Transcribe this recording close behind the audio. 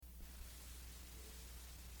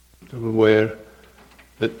I'm aware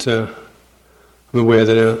that our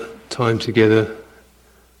time together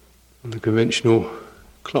on the conventional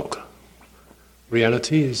clock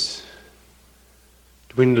reality is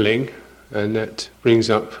dwindling, and that brings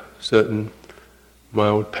up certain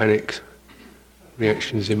mild panic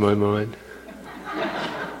reactions in my mind.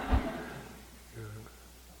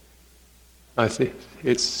 I think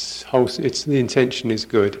the intention is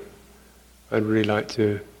good. I'd really like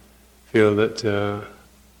to feel that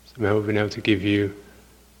somehow we've been able to give you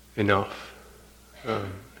enough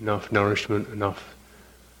nourishment, enough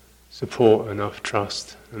support, enough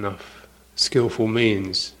trust, enough skillful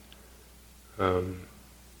means. So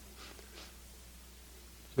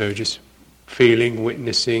just feeling,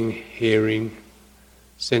 witnessing, hearing,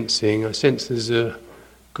 sensing. I sense there's a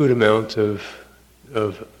good amount of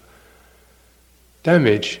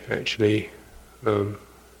damage, actually, that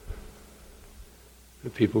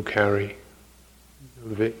people carry.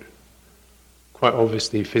 Of it, quite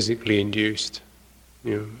obviously physically induced,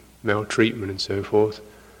 maltreatment and so forth.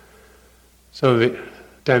 Some of it,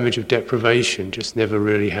 damage of deprivation, just never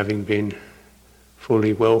really having been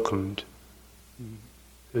fully welcomed.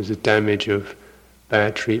 There's a damage of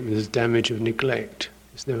bad treatment, there's damage of neglect.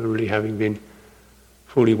 It's never really having been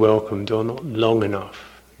fully welcomed or not long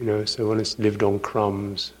enough, so when it's lived on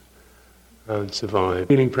crumbs and survived.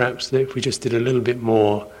 Feeling perhaps that if we just did a little bit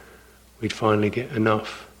more, we'd finally get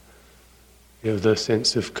enough of the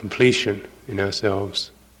sense of completion in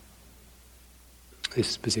ourselves.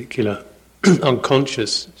 This particular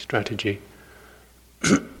unconscious strategy.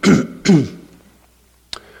 And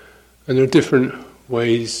there are different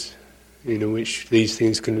ways in which these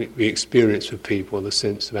things can be experienced for people, the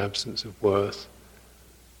sense of absence of worth,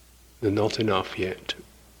 the not enough yet.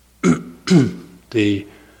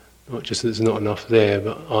 Not just that there's not enough there,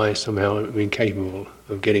 but I somehow am incapable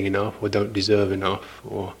of getting enough, or don't deserve enough,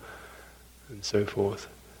 and so forth.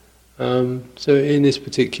 So in this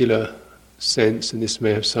particular sense, and this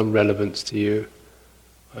may have some relevance to you,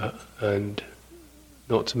 and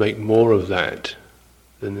not to make more of that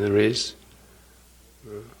than there is,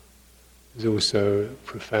 there's also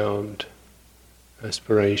profound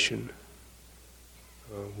aspiration,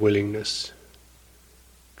 willingness,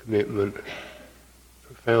 commitment,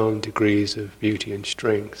 profound degrees of beauty and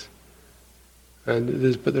strength.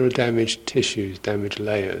 But there are damaged tissues, damaged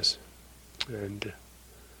layers, and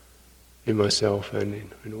in myself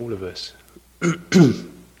and in all of us.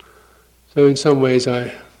 So in some ways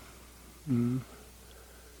I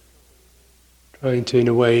trying to, in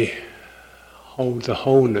a way, hold the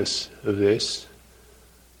wholeness of this.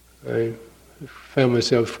 I found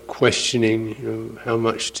myself questioning,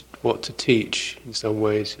 what to teach in some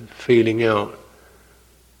ways, feeling out,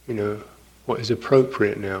 what is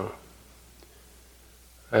appropriate now,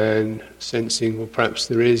 and sensing, well, perhaps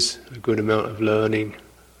there is a good amount of learning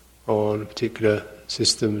on particular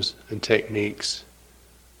systems and techniques,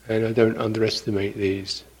 and I don't underestimate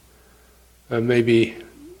these. Maybe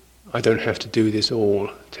I don't have to do this all,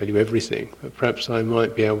 tell you everything, but perhaps I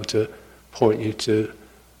might be able to point you to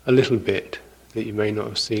a little bit that you may not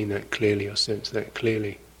have seen that clearly or sensed that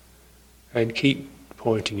clearly, and keep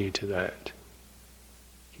pointing you to that,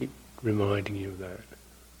 keep reminding you of that.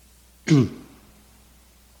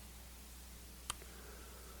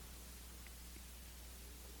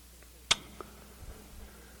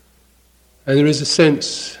 And there is a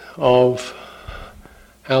sense of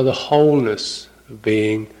how the wholeness of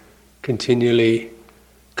being continually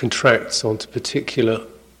contracts onto particular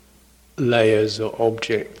layers or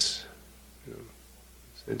objects,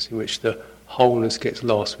 a sense in which the wholeness gets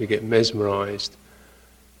lost, we get mesmerized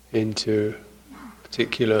into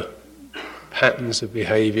particular patterns of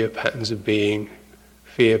behavior, patterns of being,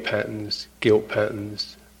 fear patterns, guilt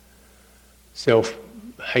patterns,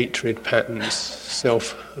 self-hatred patterns,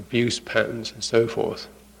 self-abuse patterns, and so forth.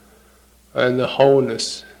 And the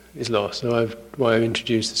wholeness is lost. So I've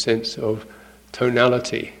introduced the sense of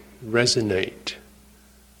tonality, resonate,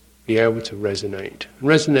 be able to resonate.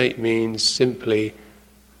 Resonate means simply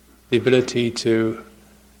the ability to,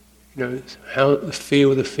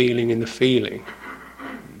 feel the feeling in the feeling.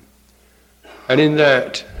 And in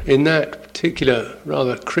that particular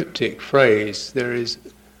rather cryptic phrase, there is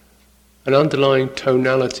an underlying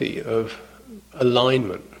tonality of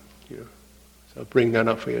alignment. So I'll bring that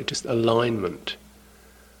up for you, just alignment.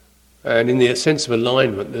 And in the sense of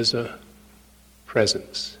alignment, there's a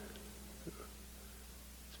presence.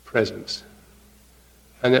 Presence.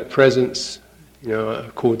 And that presence,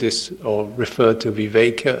 I've called this, or referred to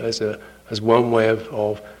viveka as one way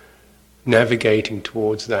of navigating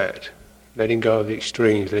towards that. Letting go of the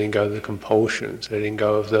extremes, letting go of the compulsions, letting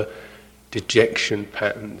go of the dejection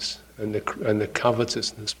patterns and the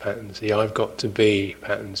covetousness patterns, the I've got to be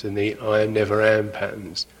patterns and the I never am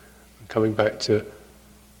patterns. I'm coming back to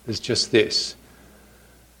there's just this.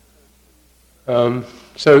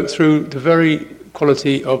 So through the very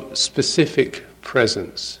quality of specific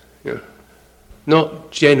presence, not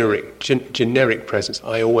generic presence.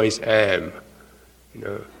 I always am.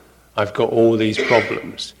 I've got all these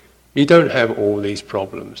problems. You don't have all these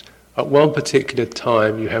problems. At one particular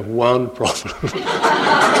time, you have one problem.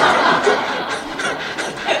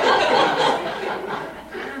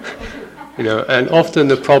 And often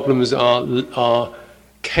the problems are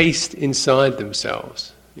cased inside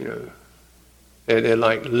themselves. They're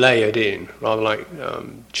like layered in, rather like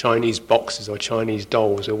Chinese boxes or Chinese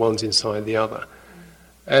dolls, or one's inside the other.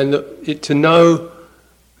 And to know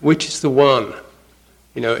which is the one,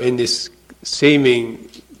 in this seeming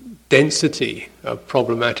density of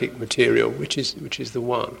problematic material, which is the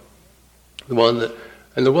one that,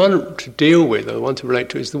 and the one to deal with, or the one to relate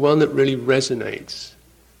to, is the one that really resonates.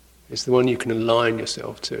 It's the one you can align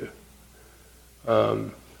yourself to.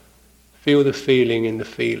 Feel the feeling in the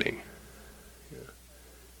feeling.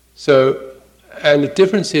 So, and the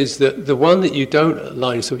difference is that the one that you don't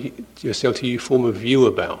align yourself to, you form a view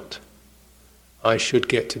about. I should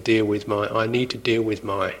get to deal with I need to deal with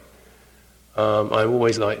I'm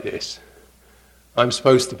always like this. I'm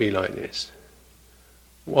supposed to be like this.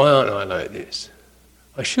 Why aren't I like this?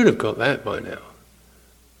 I should have got that by now.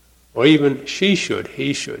 Or even she should,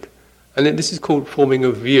 he should. And then this is called forming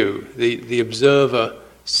a view. The observer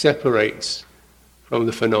separates from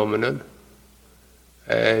the phenomenon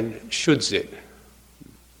and shoulds it,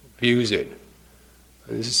 views it.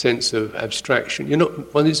 And there's a sense of abstraction.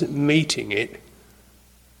 One isn't meeting it.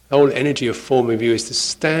 The whole energy of forming view is to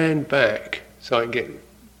stand back so I can get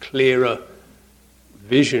clearer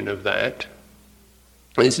vision of that.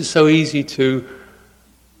 And this is so easy to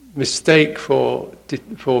mistake for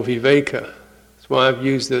viveka. That's why I've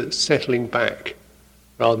used the settling back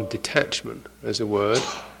rather than detachment as a word.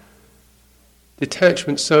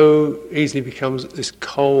 Detachment so easily becomes this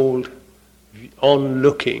cold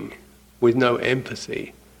on-looking with no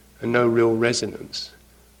empathy and no real resonance.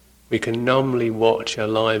 We can numbly watch our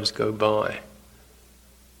lives go by.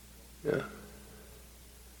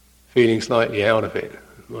 Feeling slightly out of it.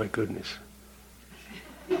 My goodness.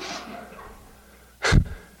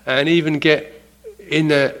 And even get in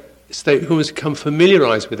that state, almost become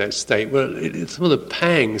familiarised with that state, where some of the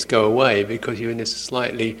pangs go away because you're in this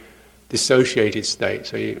slightly dissociated state.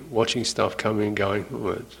 So you're watching stuff coming and going,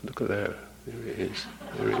 oh, look at that, there it is,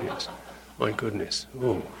 there it is. My goodness,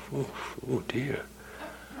 oh dear.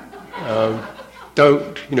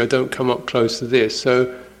 Don't come up close to this.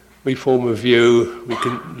 So we form a view, we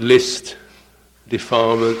can list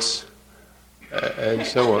defilements, and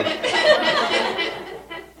so on.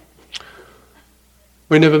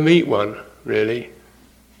 We never meet one, really.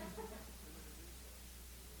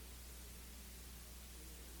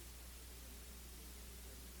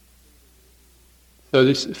 So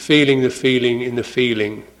this feeling the feeling in the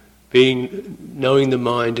feeling, knowing the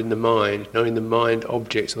mind in the mind, knowing the mind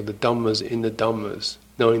objects or the dhammas in the dhammas,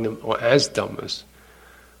 knowing them or as dhammas,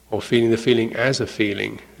 or feeling the feeling as a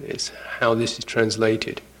feeling. It's how this is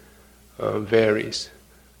translated, varies.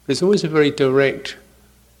 There's always a very direct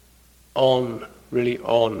really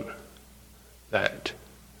on that.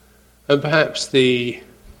 And perhaps the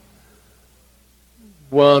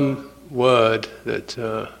one word that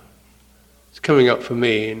is coming up for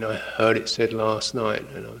me, and I heard it said last night,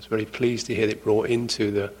 and I was very pleased to hear it brought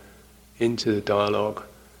into the dialogue,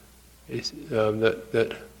 is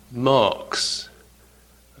that marks,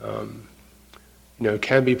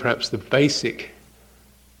 can be perhaps the basic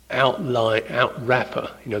outline,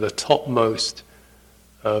 outwrapper, the topmost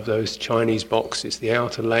of those Chinese boxes, the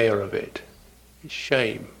outer layer of it, is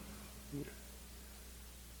shame.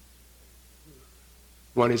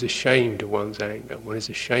 One is ashamed of one's anger, one is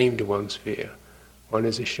ashamed of one's fear, one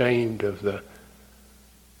is ashamed of the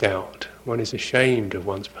doubt, one is ashamed of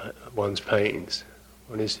one's pains,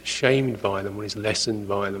 one is shamed by them, one is lessened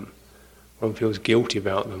by them, one feels guilty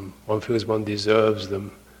about them, one feels one deserves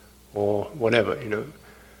them, or whatever,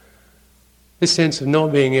 This sense of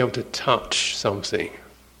not being able to touch something,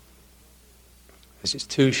 because it's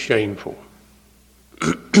too shameful.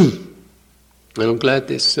 And I'm glad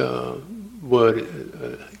this word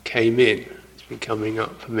came in. It's been coming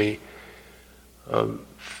up for me.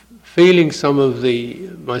 Feeling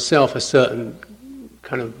myself a certain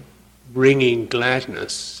kind of bringing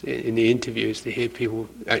gladness in the interviews to hear people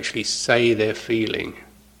actually say they're feeling,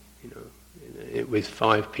 with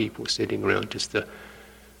 5 people sitting around just to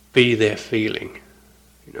be their feeling.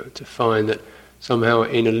 to find that somehow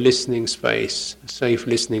in a listening space, a safe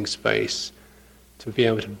listening space, to be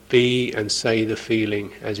able to be and say the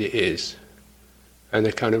feeling as it is, and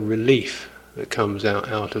the kind of relief that comes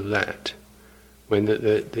out of that, when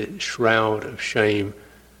the shroud of shame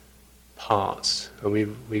parts, and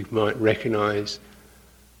we might recognise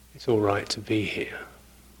it's all right to be here.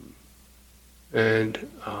 And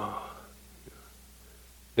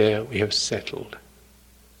there we have settled.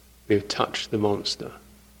 We have touched the monster,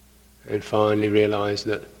 and finally realised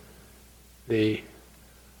that the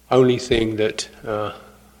only thing that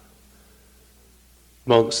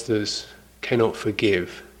monsters cannot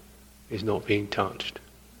forgive is not being touched.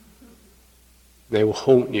 They will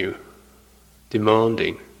haunt you,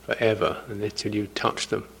 demanding forever, until you touch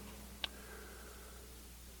them.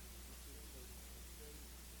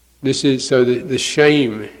 This is so. The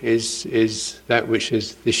shame is that which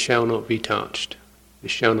is, this shall not be touched,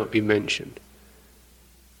 this shall not be mentioned.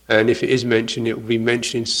 And if it is mentioned, it will be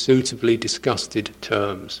mentioned in suitably disgusted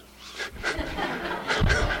terms.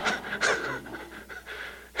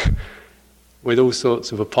 With all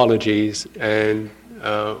sorts of apologies and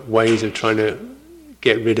ways of trying to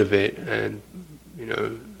get rid of it, and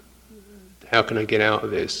how can I get out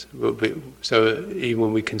of this? So even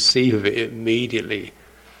when we conceive of it, it immediately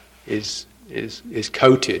is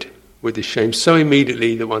coated with the shame, so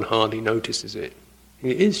immediately that one hardly notices it.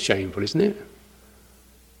 It is shameful, isn't it?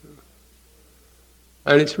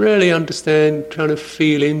 And it's really trying to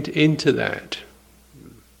feel into that.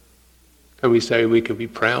 Can we say we can be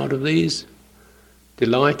proud of these?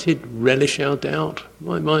 Delighted, relish our doubt?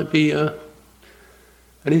 Might be an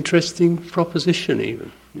interesting proposition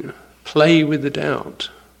even. Play with the doubt.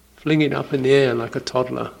 Fling it up in the air like a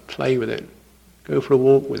toddler. Play with it. Go for a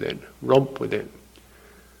walk with it. Romp with it.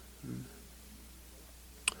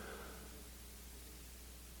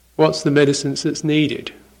 What's the medicine that's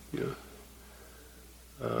needed?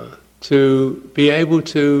 To be able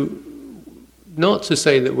to, not to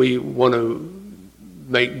say that we want to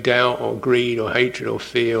make doubt or greed or hatred or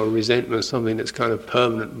fear or resentment something that's kind of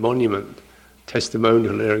permanent monument,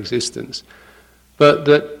 testimonial in our existence, but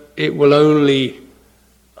that it will only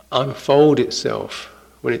unfold itself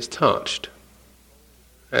when it's touched.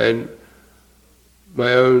 And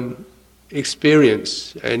my own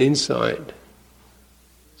experience and insight,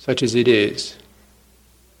 such as it is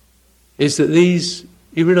that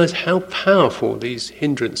you realise how powerful these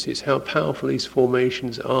hindrances, how powerful these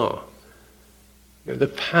formations are. The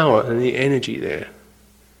power and the energy there.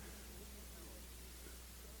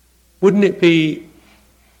 Wouldn't it be,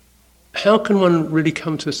 how can one really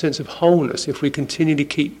come to a sense of wholeness if we continue to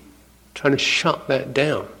keep trying to shut that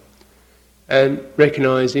down? And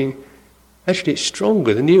recognising, actually it's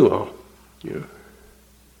stronger than you are.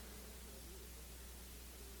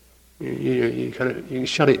 You can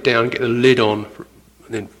shut it down, get the lid on,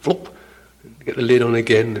 and then flop, get the lid on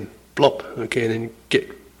again, and blop again, and get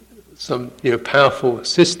some powerful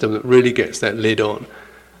system that really gets that lid on.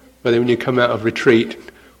 But then when you come out of retreat,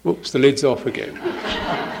 whoops, the lid's off again.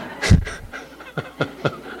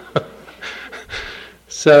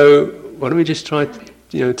 So why don't we just try,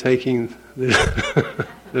 taking the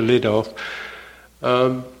lid off?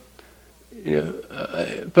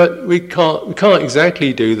 But we can't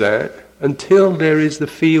exactly do that until there is the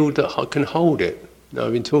field that can hold it. Now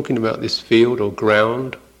I've been talking about this field or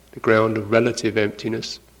ground, the ground of relative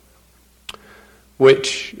emptiness,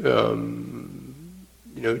 which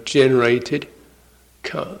generated,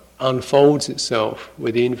 unfolds itself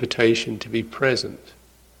with the invitation to be present,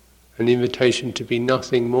 an invitation to be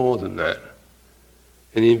nothing more than that,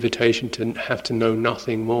 an invitation to have to know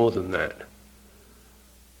nothing more than that.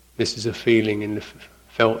 This is a feeling,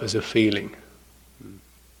 felt as a feeling.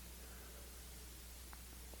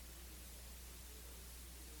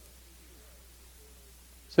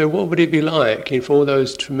 So what would it be like if all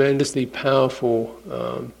those tremendously powerful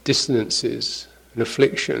dissonances and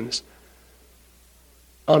afflictions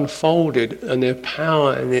unfolded and their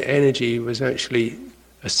power and their energy was actually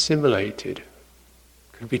assimilated,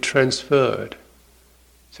 could be transferred?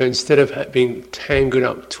 So instead of being tangled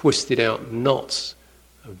up, twisted out knots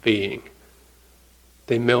of being,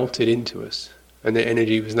 they melted into us, and their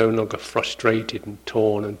energy was no longer frustrated and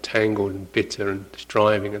torn and tangled and bitter and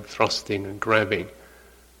striving and thrusting and grabbing.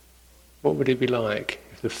 What would it be like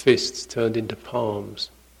if the fists turned into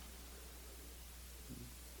palms?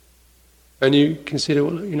 And you consider,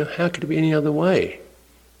 how could it be any other way?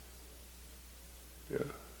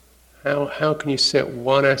 How can you set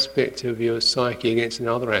one aspect of your psyche against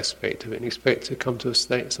another aspect of it and expect to come to a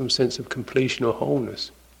state, some sense of completion or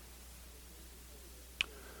wholeness?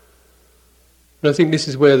 And I think this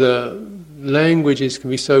is where the languages can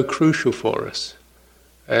be so crucial for us.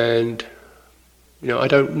 And, I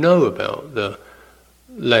don't know about the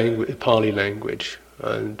Pali language.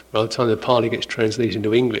 And by the time the Pali gets translated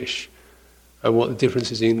into English, and what the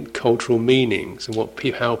differences in cultural meanings, and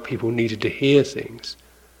how people needed to hear things,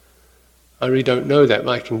 I really don't know that,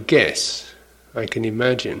 but I can guess, I can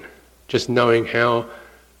imagine, just knowing how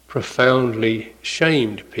profoundly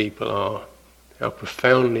shamed people are, how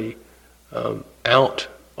profoundly out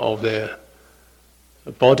of their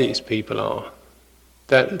bodies people are.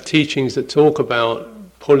 That teachings that talk about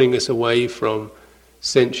pulling us away from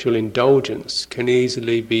sensual indulgence can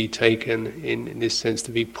easily be taken in this sense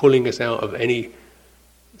to be pulling us out of any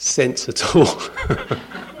sense at all.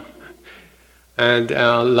 And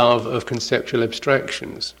our love of conceptual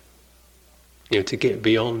abstractions, to get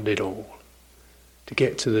beyond it all, to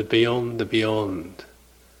get to the beyond,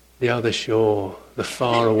 the other shore, the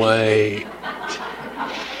far away,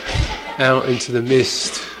 out into the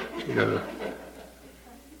mist,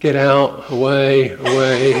 get out, away.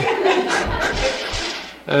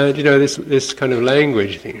 And this kind of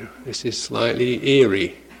language, this is slightly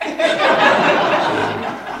eerie.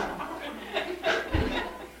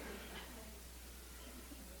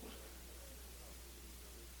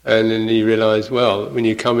 And then you realise, well, when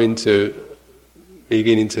you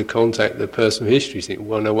begin into contact the personal history, you think,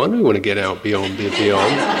 well, no wonder we want to get out beyond.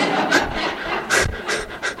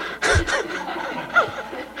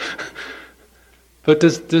 But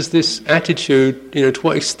does this attitude, to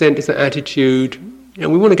what extent is that attitude, we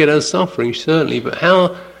want to get out of suffering, certainly, but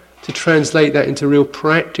how to translate that into real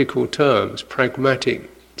practical terms, pragmatic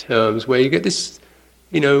terms, where you get this,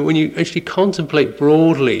 when you actually contemplate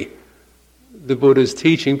broadly the Buddha's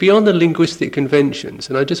teaching, beyond the linguistic conventions,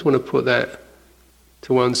 and I just want to put that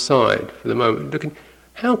to one side for the moment, looking,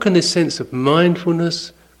 how can this sense of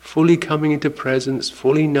mindfulness, fully coming into presence,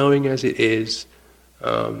 fully knowing as it is,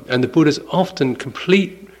 and the Buddha's often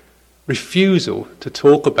complete refusal to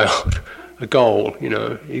talk about a goal,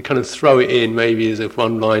 you kind of throw it in maybe as a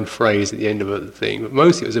one-line phrase at the end of the thing, but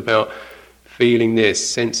mostly it was about feeling this,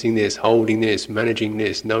 sensing this, holding this, managing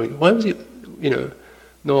this, knowing. Why was it,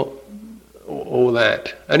 not all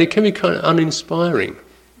that? And it can be kind of uninspiring,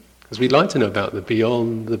 because we'd like to know about the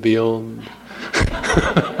beyond.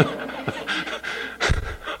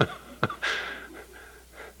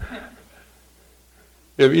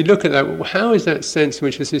 You look at that, how is that sense in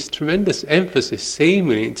which there's this tremendous emphasis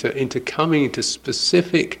seemingly into coming into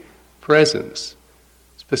specific presence,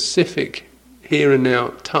 specific here and now,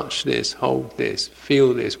 touch this, hold this,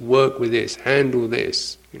 feel this, work with this, handle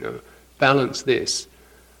this, balance this.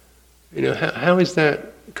 How is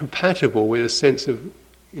that compatible with a sense of,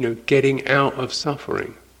 getting out of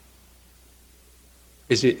suffering?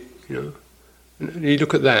 Is it, and you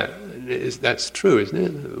look at that, that's true, isn't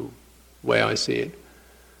it? The way I see it.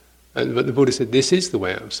 But the Buddha said, this is the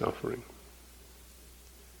way out of suffering.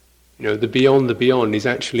 The beyond is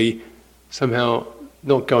actually somehow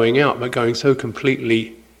not going out, but going so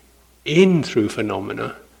completely in through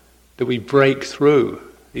phenomena that we break through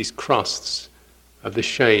these crusts of the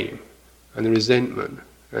shame and the resentment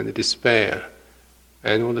and the despair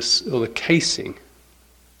and all the casing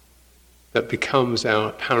that becomes our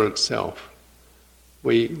apparent self.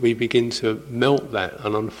 We begin to melt that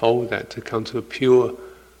and unfold that to come to a pure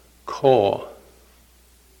core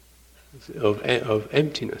of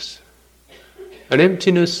emptiness. An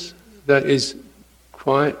emptiness that is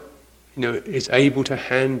quite, is able to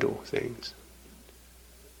handle things.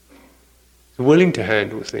 Willing to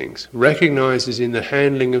handle things. Recognizes in the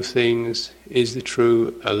handling of things is the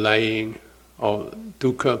true allaying of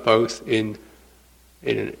dukkha, both in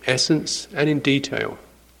an essence and in detail.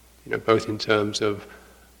 Both in terms of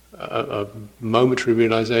momentary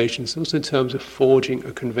realizations, also in terms of forging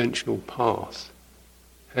a conventional path.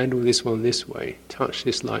 Handle this one this way, touch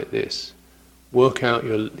this like this. Work out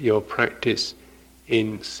your practice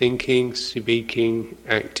in thinking, speaking,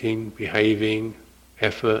 acting, behaving,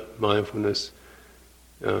 effort, mindfulness,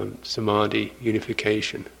 samadhi,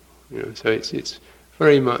 unification. So it's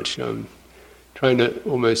very much trying to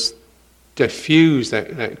almost diffuse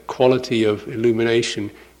that quality of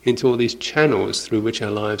illumination into all these channels through which our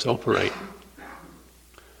lives operate.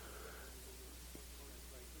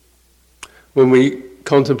 When we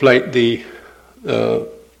contemplate the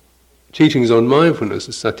teachings on mindfulness,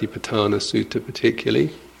 the Satipatthana Sutta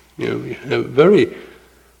particularly, we have very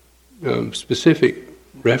specific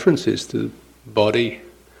references to body,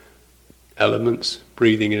 elements,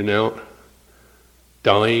 breathing in and out,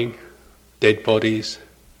 dying, dead bodies,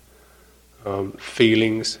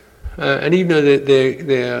 feelings. And even though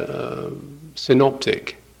they're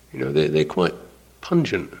synoptic, they're quite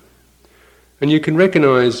pungent. And you can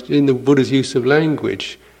recognize in the Buddha's use of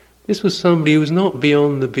language, this was somebody who was not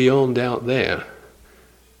beyond the beyond out there.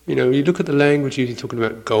 You know, you look at the language you're talking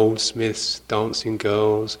about goldsmiths, dancing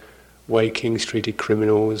girls, way kings treated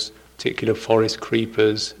criminals, particular forest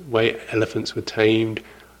creepers, way elephants were tamed,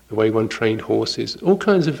 the way one trained horses, all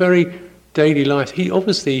kinds of very daily life. He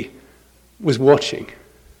obviously was watching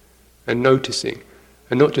and noticing,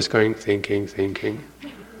 and not just going thinking.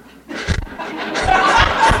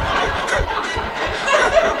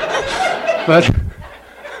 But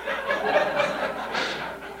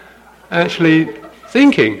actually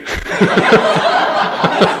thinking.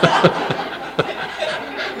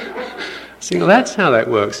 See, well, that's how that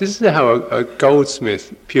works. This is how a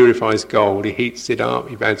goldsmith purifies gold. He heats it up,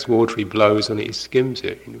 he adds water, he blows on it, he skims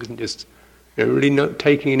it. He wasn't just really not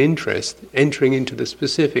taking an interest, entering into the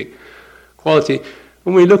specific quality.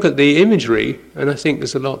 When we look at the imagery, and I think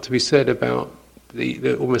there's a lot to be said about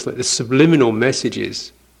the almost like the subliminal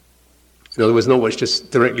messages. In other words, not what's just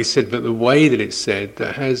directly said, but the way that it's said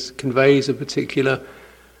that conveys a particular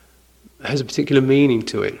meaning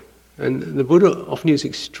to it. And the Buddha often uses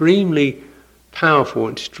extremely powerful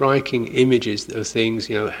and striking images of things,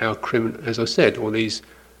 you know, how criminal, as I said, all these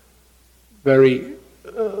very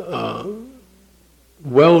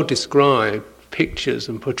well described pictures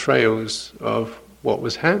and portrayals of what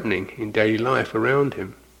was happening in daily life around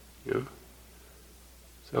him. You know,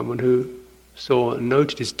 someone who saw and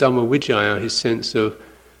noted his Dhamma Vijaya, his sense of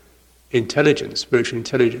intelligence, spiritual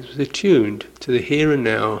intelligence, was attuned to the here and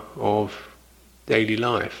now of daily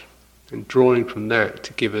life, and drawing from that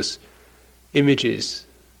to give us images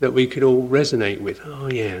that we could all resonate with. Oh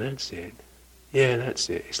yeah, that's it. Yeah, that's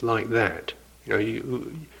it. It's like that. You know,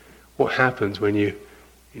 what happens when you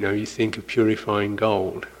think of purifying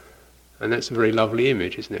gold? And that's a very lovely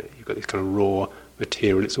image, isn't it? You've got this kind of raw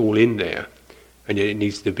material, it's all in there, and yet it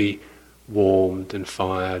needs to be warmed and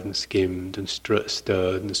fired and skimmed and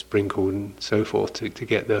stirred and sprinkled and so forth to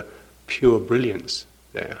get the pure brilliance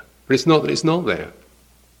there. But it's not that it's not there.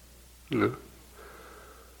 You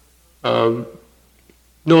know?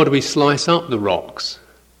 Nor do we slice up the rocks.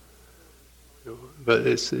 You know, but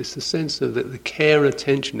it's the sense of the care and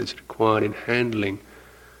attention that's required in handling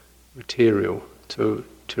material to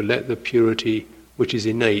let the purity which is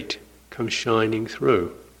innate come shining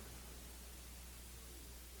through.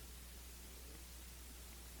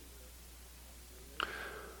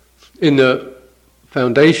 In the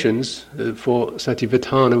foundations for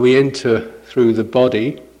Satipatthana, we enter through the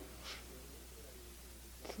body,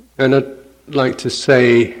 and I'd like to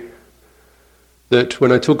say that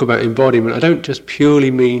when I talk about embodiment, I don't just purely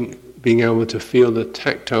mean being able to feel the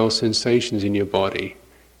tactile sensations in your body.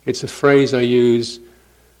 It's a phrase I use,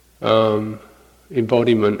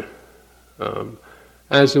 embodiment,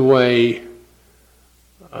 as a way,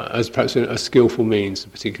 as perhaps a skillful means, a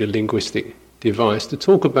particular linguistic device, to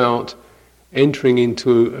talk about entering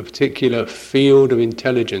into a particular field of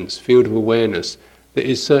intelligence, field of awareness, that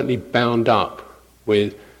is certainly bound up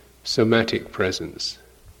with somatic presence.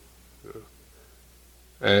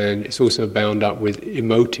 And it's also bound up with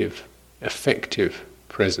emotive, affective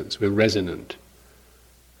presence, with resonant.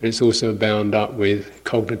 And it's also bound up with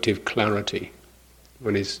cognitive clarity,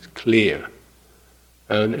 when it's clear.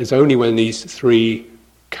 And it's only when these three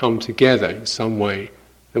come together in some way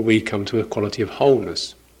that we come to a quality of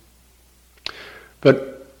wholeness.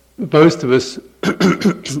 But most of us,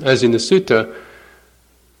 as in the sutta,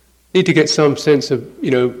 need to get some sense of,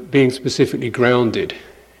 being specifically grounded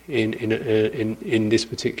in this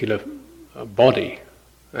particular body,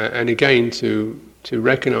 and again to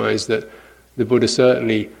recognize that the Buddha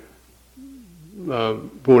certainly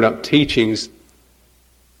brought up teachings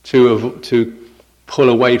to pull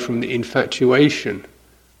away from the infatuation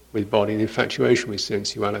with body, the infatuation with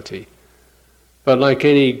sensuality. But like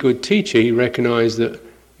any good teacher, he recognized that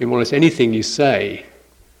in almost anything you say,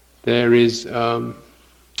 there's a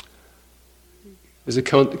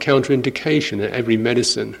counterindication that every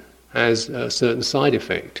medicine has a certain side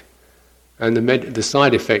effect. And the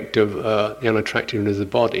side effect of the unattractiveness of the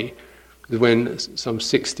body is when some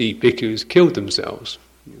 60 bhikkhus killed themselves.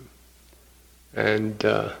 And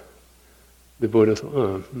the Buddha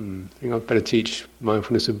thought, I think I'd better teach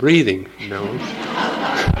mindfulness of breathing now.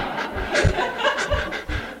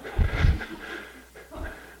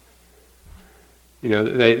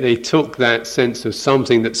 They took that sense of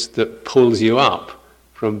something that pulls you up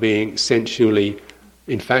from being sensually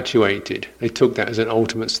infatuated. They took that as an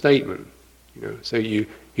ultimate statement. So you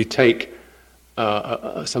take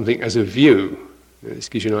something as a view. This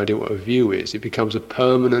gives you an idea what a view is. It becomes a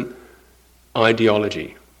permanent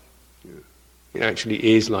ideology. It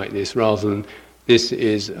actually is like this, rather than this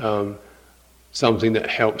is something that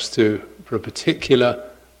helps for a particular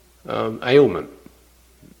ailment.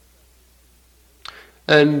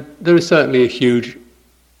 And there is certainly a huge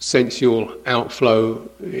sensual outflow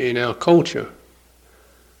in our culture.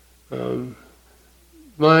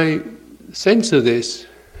 My sense of this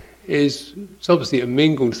is, it's obviously a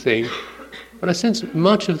mingled thing, but I sense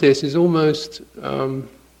much of this is almost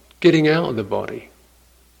getting out of the body.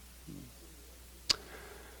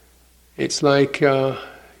 It's like,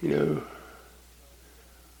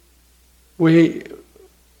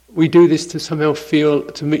 we do this to somehow feel,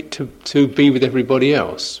 to be with everybody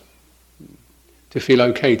else, to feel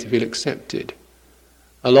okay, to feel accepted.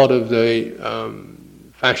 A lot of the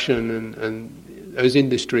fashion and those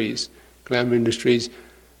industries, glamour industries,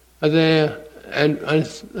 are there, and I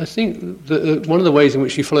think that one of the ways in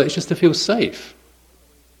which you follow it is just to feel safe.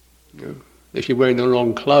 If you're wearing the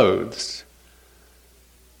wrong clothes,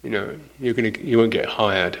 you won't get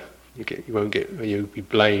hired. You'll be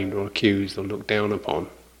blamed or accused or looked down upon.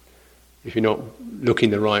 If you're not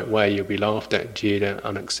looking the right way, you'll be laughed at, jeered at,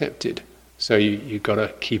 unaccepted. So you've got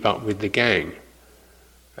to keep up with the gang.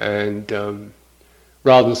 And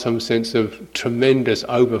rather than some sense of tremendous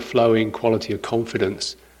overflowing quality of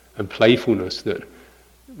confidence and playfulness that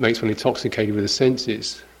makes one intoxicated with the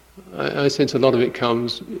senses, I sense a lot of it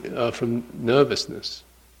comes from nervousness.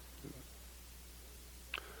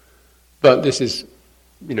 But this is,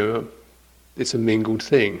 it's a mingled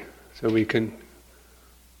thing. So we can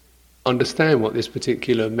understand what this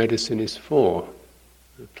particular medicine is for,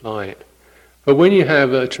 apply it. But when you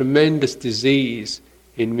have a tremendous disease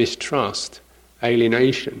in mistrust,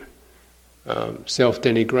 alienation,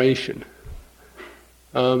 self-denigration,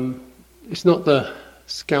 it's not the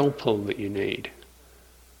scalpel that you need.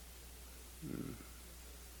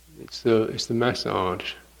 It's the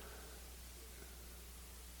massage.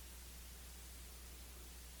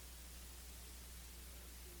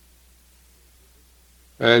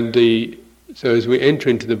 And so as we enter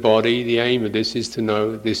into the body, the aim of this is to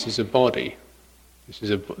know this is a body.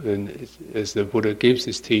 And as the Buddha gives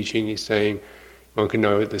this teaching, he's saying one can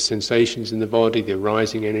know the sensations in the body, the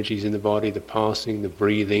arising energies in the body, the passing, the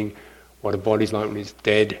breathing, what a body's like when it's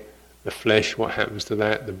dead, the flesh, what happens to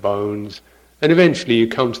that, the bones. And eventually you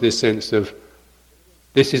come to this sense of,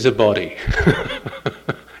 this is a body.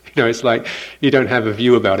 It's like you don't have a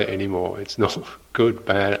view about it anymore. It's not good,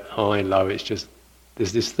 bad, high, low, it's just,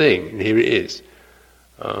 there's this thing, and here it is.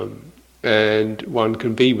 And one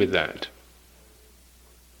can be with that.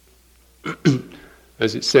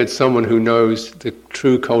 As it said, someone who knows the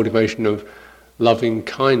true cultivation of loving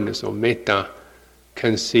kindness or metta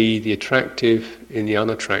can see the attractive in the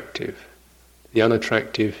unattractive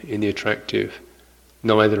in the attractive,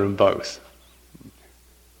 neither and both.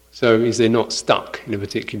 So is they're not stuck in a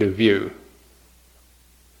particular view.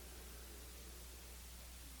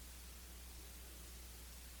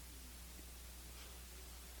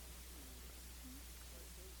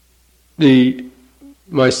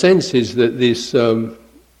 My sense is that this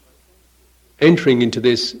entering into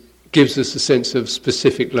this gives us a sense of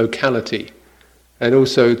specific locality, and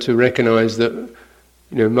also to recognise that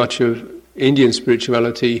much of Indian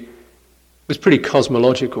spirituality was pretty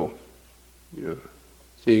cosmological. So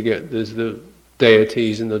there's the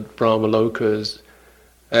deities and the Brahma Lokas,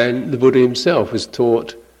 and the Buddha himself was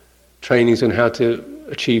taught trainings on how to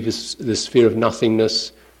achieve the sphere of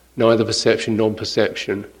nothingness, neither perception,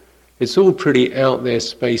 non-perception. It's all pretty out there,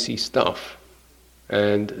 spacey stuff.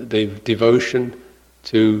 And the devotion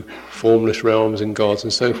to formless realms and gods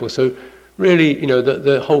and so forth. So really,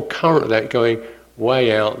 the whole current of that going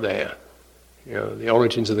way out there. The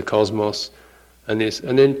origins of the cosmos and this.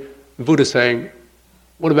 And then the Buddha saying,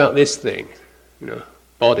 what about this thing?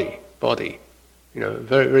 Body. Very,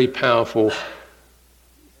 very powerful,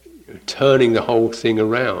 turning the whole thing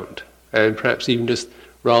around. And perhaps even just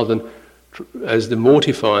rather than as the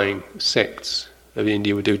mortifying sects of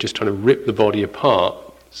India would do, just trying to rip the body apart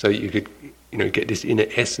so that you could, get this inner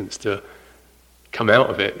essence to come out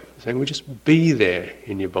of it. Saying, well, just be there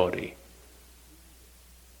in your body.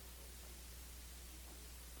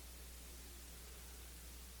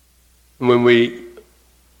 And when we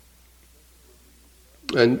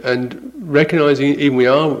and recognizing even we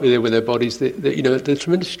are there with our bodies, that there's a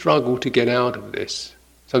tremendous struggle to get out of this.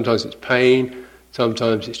 Sometimes it's pain.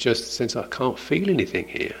 Sometimes it's just a sense I can't feel anything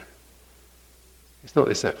here. It's not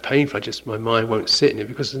that painful. My mind won't sit in it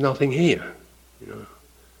because there's nothing here. So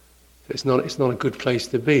it's not a good place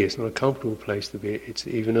to be. It's not a comfortable place to be. It's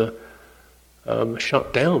even a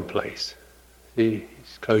shut down place. You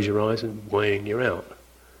just close your eyes and wang, you're out.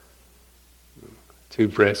 2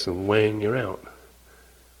 breaths and wang, you're out.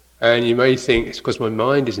 And you may think it's because my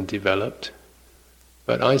mind isn't developed.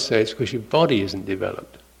 But I say it's because your body isn't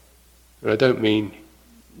developed. And I don't mean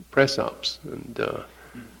press-ups and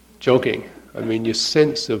jogging. I mean your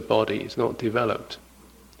sense of body is not developed.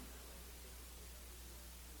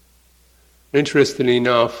 Interestingly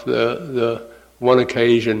enough, the one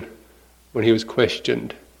occasion when he was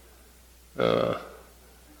questioned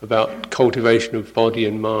about cultivation of body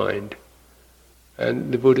and mind,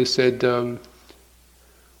 and the Buddha said,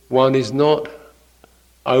 one is not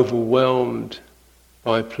overwhelmed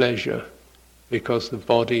by pleasure because the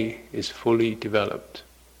body is fully developed.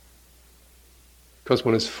 Because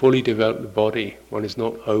one has fully developed the body, one is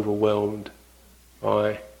not overwhelmed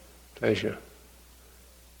by pleasure.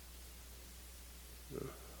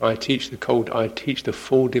 I teach the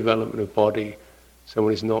full development of body, so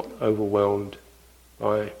one is not overwhelmed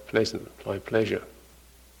by pleasure.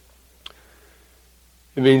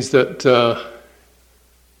 It means that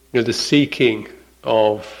the seeking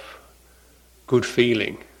of good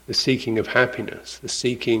feeling, the seeking of happiness, the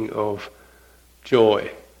seeking of joy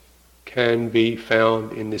can be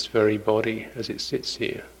found in this very body as it sits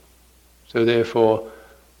here. So therefore,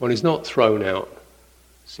 one is not thrown out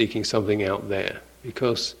seeking something out there,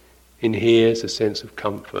 because in here is a sense of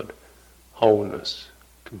comfort, wholeness,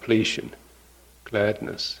 completion,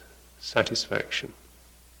 gladness, satisfaction.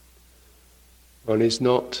 One is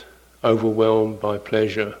not overwhelmed by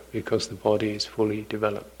pleasure because the body is fully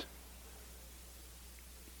developed.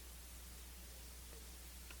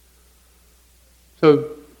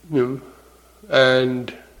 So,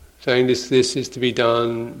 and saying this is to be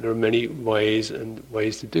done, there are many ways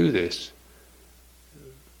to do this.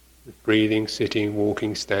 Breathing, sitting,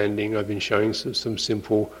 walking, standing. I've been showing some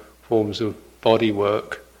simple forms of body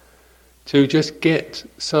work to just get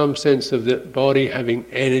some sense of the body having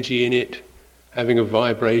energy in it, having a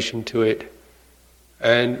vibration to it,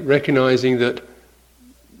 and recognizing that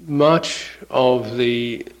much of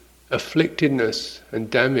the afflictedness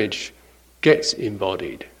and damage gets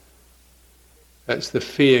embodied. That's the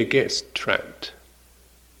fear gets trapped,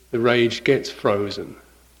 the rage gets frozen,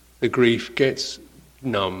 the grief gets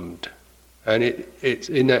numbed, and it's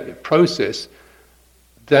in that process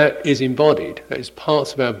that is embodied, that is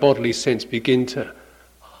parts of our bodily sense begin to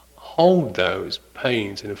hold those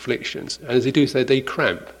pains and afflictions, and as they do so they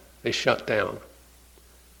cramp, they shut down.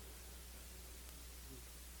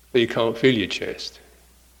 So you can't feel your chest,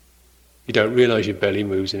 you don't realise your belly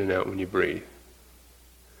moves in and out when you breathe,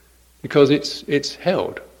 because it's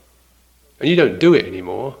held, and you don't do it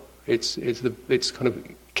anymore. It's kind of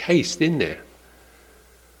cased in there.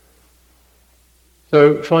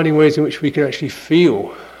 So finding ways in which we can actually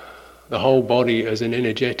feel the whole body as an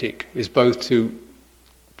energetic is both to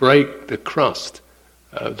break the crust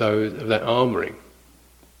of that armouring,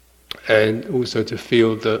 and also to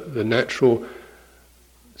feel the natural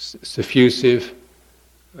suffusive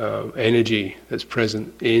energy that's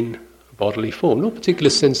present in bodily form. Not particular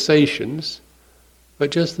sensations,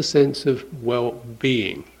 but just the sense of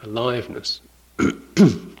well-being, aliveness.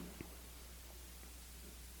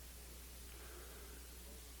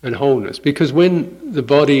 And wholeness. Because when the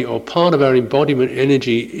body or part of our embodiment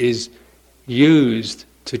energy is used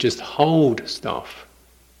to just hold stuff,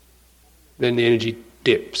 then the energy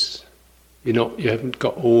dips. You haven't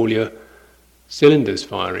got all your cylinders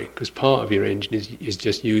firing, because part of your engine is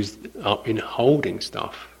just used up in holding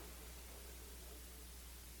stuff.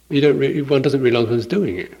 One doesn't realise one's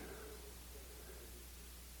doing it,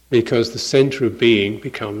 because the centre of being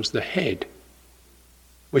becomes the head,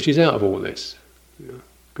 which is out of all this.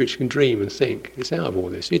 Which can dream and think. It's out of all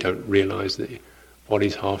this. You don't realise that your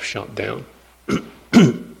body's half shut down.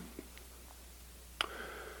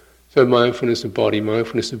 So mindfulness of body,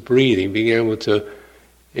 mindfulness of breathing, being able to,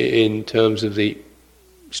 in terms of the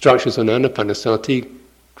structures on Anapanasati,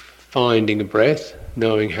 finding a breath,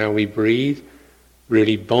 knowing how we breathe,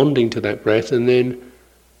 really bonding to that breath, and then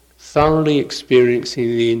thoroughly experiencing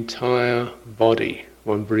the entire body.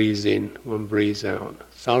 One breathes in, one breathes out.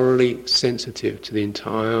 Thoroughly sensitive to the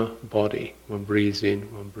entire body. One breathes in,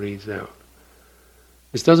 one breathes out.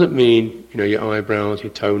 This doesn't mean, your eyebrows,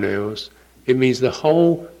 your toenails. It means the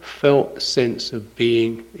whole felt sense of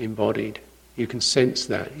being embodied. You can sense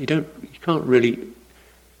that. You can't really,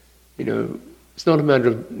 it's not a matter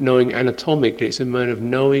of knowing anatomically, it's a matter of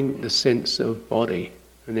knowing the sense of body,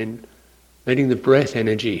 and then letting the breath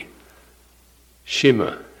energy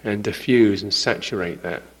shimmer and diffuse and saturate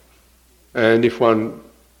that. And if one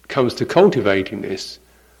comes to cultivating this,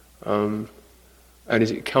 and as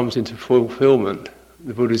it comes into fulfillment,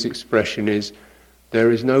 the Buddha's expression is, there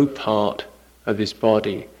is no part of this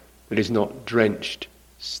body that is not drenched,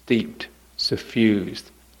 steeped, suffused,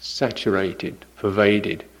 saturated,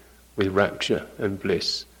 pervaded with rapture and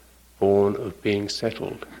bliss, born of being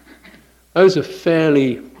settled. Those are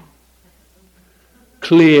fairly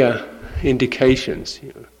clear indications.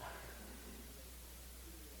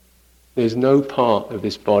 There's no part of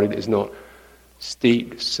this body that is not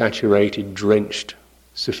steeped, saturated, drenched,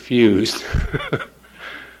 suffused.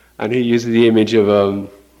 And he uses the image of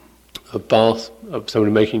a bath, of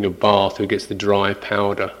someone making a bath who gets the dry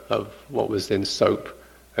powder of what was then soap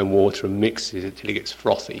and water and mixes it till it gets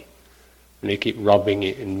frothy. And they keep rubbing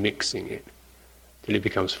it and mixing it till it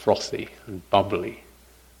becomes frothy and bubbly.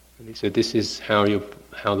 And he said this is how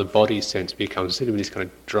the body sense becomes, instead of this kind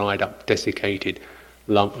of dried up, desiccated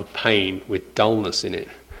lump of pain with dullness in it.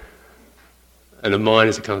 And the mind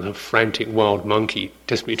is a kind of frantic wild monkey,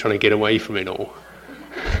 desperately trying to get away from it all.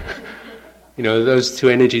 Those two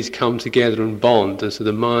energies come together and bond, and so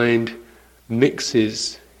the mind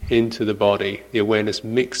mixes into the body, the awareness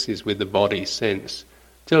mixes with the body sense,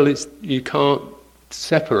 till you can't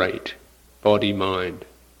separate body-mind.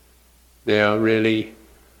 They are really,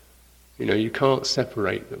 you can't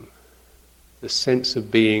separate them. The sense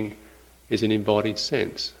of being is an embodied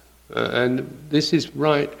sense. And this is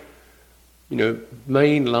right,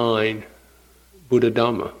 mainline Buddha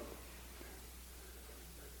Dhamma.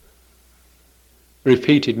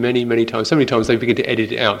 Repeated many, many times. So many times they begin to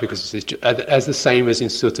edit it out because it's as the same as in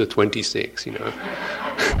Sutta 26,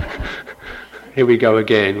 Here we go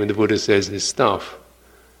again when the Buddha says this stuff.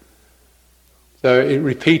 So it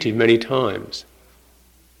repeated many times.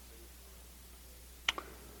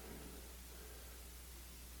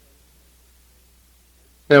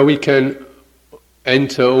 Now we can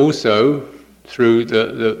enter also through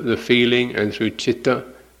the feeling and through citta,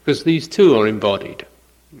 because these two are embodied.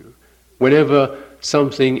 Whenever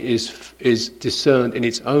something is discerned in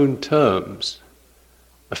its own terms,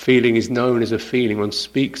 a feeling is known as a feeling, one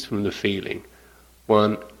speaks from the feeling,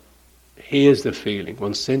 one hears the feeling,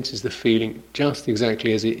 one senses the feeling just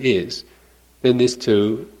exactly as it is, then this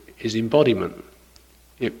too is embodiment.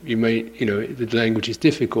 The language is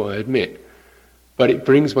difficult, I admit, but it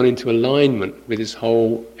brings one into alignment with this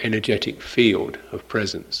whole energetic field of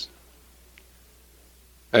presence.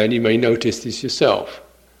 And you may notice this yourself.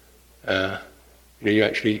 You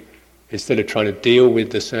actually, instead of trying to deal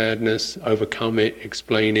with the sadness, overcome it,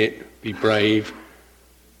 explain it, be brave,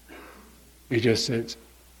 you just sense,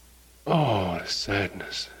 the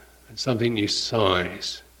sadness. And something new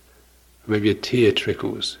sighs. Maybe a tear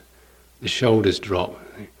trickles. The shoulders drop.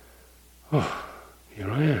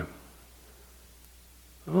 Here I am.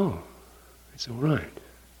 It's all right.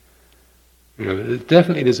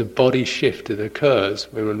 Definitely there's a body shift that occurs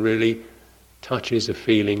when one really touches a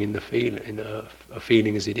feeling in the feeling, a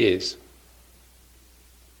feeling as it is.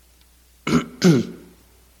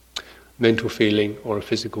 Mental feeling or a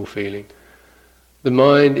physical feeling. The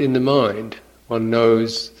mind in the mind, one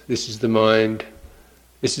knows this is the mind,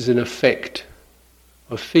 this is an effect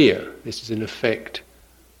of fear, this is an effect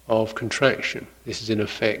of contraction, this is an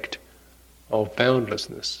effect of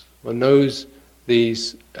boundlessness. One knows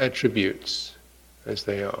these attributes as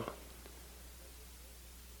they are.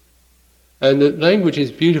 And the language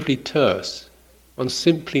is beautifully terse. One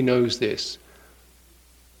simply knows this.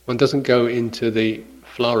 One doesn't go into the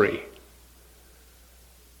flurry.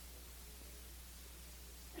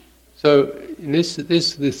 So this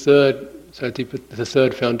the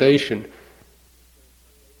third foundation.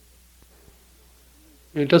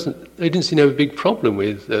 They didn't seem to have a big problem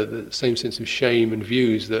with the same sense of shame and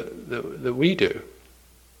views that we do.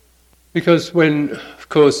 Because when, of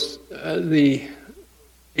course,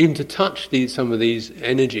 even to touch some of these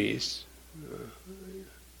energies,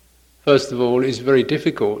 first of all, is very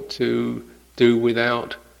difficult to do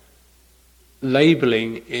without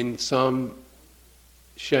labelling in some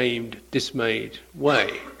shamed, dismayed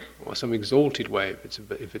way, or some exalted way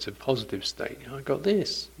if it's a positive state. I got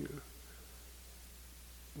this.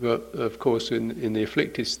 But of course, in the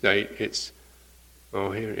afflicted state, it's,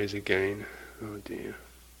 here it is again. Oh dear,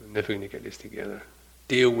 I'm never going to get this together.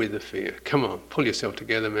 Deal with the fear. Come on, pull yourself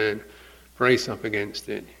together, man. Brace up against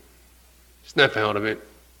it. Snap out of it.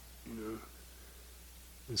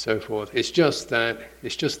 And so forth. It's just that.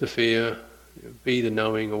 It's just the fear. Be the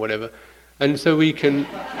knowing or whatever. And so we can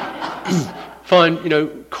find,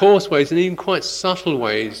 coarse ways and even quite subtle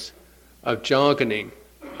ways of jargoning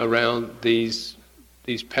around these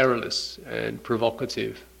perilous and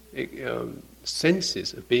provocative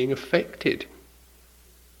senses of being affected.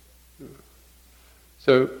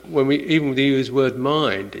 So when we use the word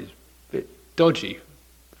mind, it's a bit dodgy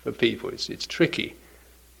for people. It's tricky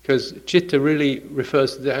because citta really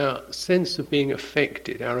refers to our sense of being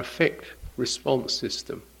affected, our affect response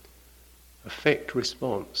system. Affect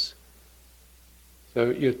response. So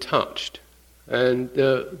you're touched. And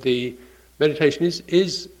the meditation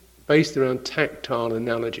is based around tactile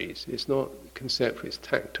analogies. It's not conceptual, it's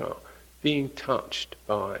tactile. Being touched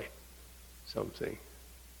by something.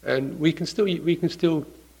 And we can still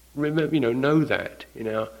remember, know that in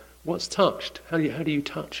our, what's touched? How do you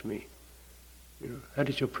touch me? How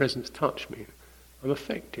did your presence touch me? I'm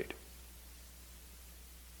affected.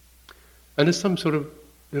 And there's some sort of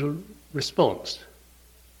little response.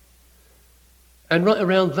 And right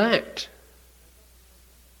around that,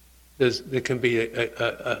 there can be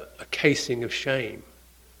a casing of shame.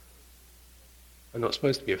 I'm not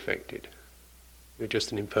supposed to be affected. You're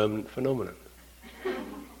just an impermanent phenomenon.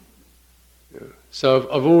 So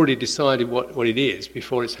I've already decided what it is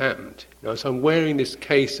before it's happened. So I'm wearing this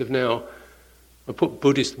case of now, I put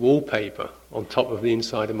Buddhist wallpaper on top of the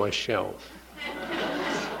inside of my shelf.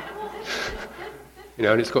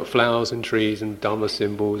 And it's got flowers and trees and Dhamma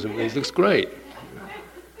symbols, and it looks great.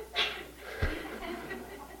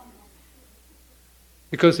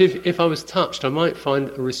 Because if I was touched, I might find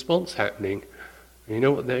a response happening. And you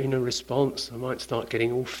know what? Response, I might start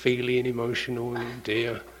getting all feely and emotional, and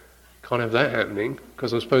dear, can't have that happening,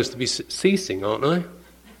 because I'm supposed to be ceasing, aren't I?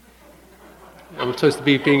 I'm supposed to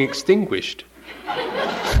be being extinguished.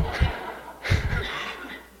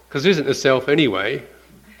 Because there isn't a self anyway.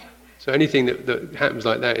 So anything that happens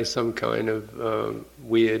like that is some kind of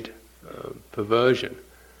weird perversion.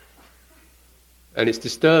 And it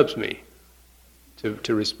disturbs me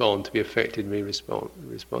to respond, to be affected, me respond.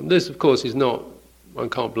 This, of course, is not, one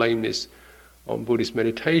can't blame this on Buddhist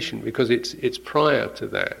meditation, because it's prior to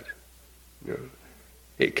that.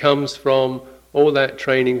 It comes from all that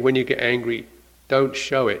training. When you get angry, don't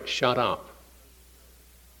show it, shut up.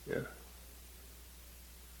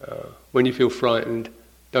 When you feel frightened,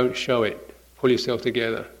 don't show it, pull yourself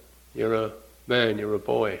together. You're a man, you're a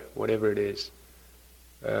boy, whatever it is.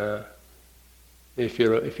 If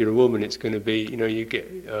you're a woman, it's going to be, you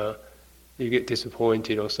get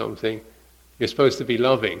disappointed or something. You're supposed to be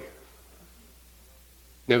loving.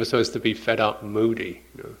 Never supposed to be fed up and moody.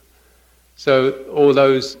 So all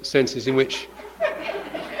those senses in which,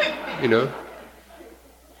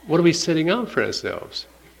 what are we setting up for ourselves?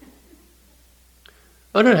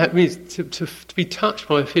 I don't have, to be touched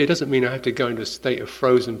by fear doesn't mean I have to go into a state of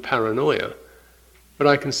frozen paranoia, but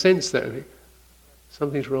I can sense that and think,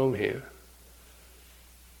 something's wrong here.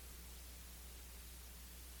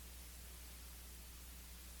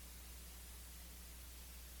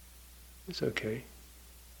 It's okay.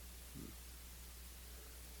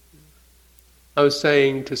 I was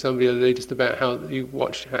saying to somebody the other day just about how you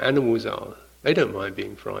watch how animals are. They don't mind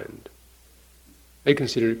being frightened. They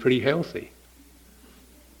consider it pretty healthy.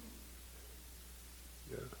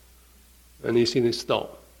 And you see them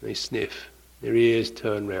stop, they sniff, their ears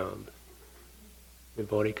turn round, their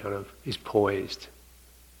body kind of is poised.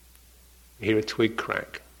 You hear a twig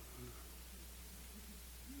crack.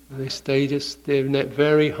 And they stay they're in that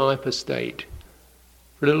very hyper state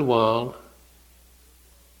for a little while.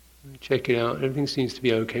 Check it out, everything seems to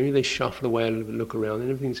be okay. Maybe they shuffle away a little bit, look around, and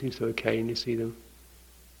everything seems to be okay, and you see them,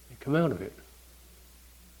 they come out of it.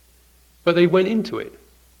 But they went into it,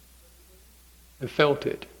 and felt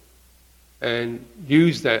it, and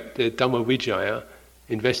used that, the Dhamma Vijaya,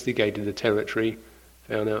 investigated the territory,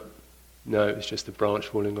 found out, no, it's just a branch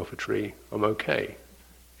falling off a tree, I'm okay.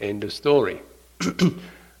 End of story.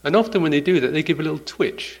 And often when they do that, they give a little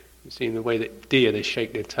twitch. You see in the way that deer, they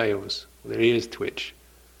shake their tails, or their ears twitch.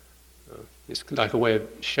 It's like a way of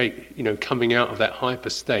coming out of that hyper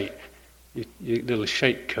state. Your little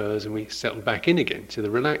shake occurs and we settle back in again to the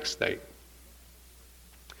relaxed state.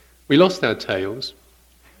 We lost our tails.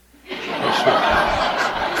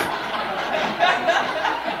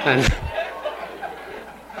 And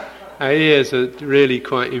our ears are really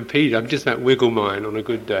quite impeded. I can just about wiggle mine on a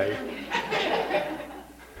good day.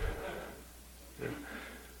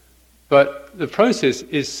 But the process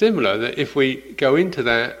is similar, that if we go into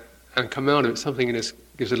that and come out of it, something in us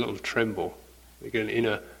gives a little tremble. We get an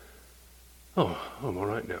inner, oh, I'm all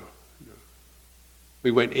right now.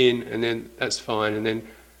 We went in and then that's fine, and then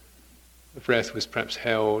the breath was perhaps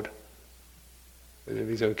held, and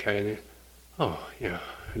everything's okay, and then, oh, yeah,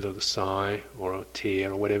 a little sigh or a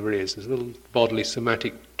tear or whatever it is. There's a little bodily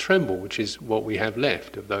somatic tremble, which is what we have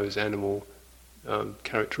left of those animal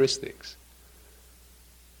characteristics.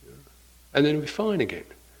 And then we're fine again.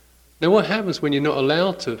 Now what happens when you're not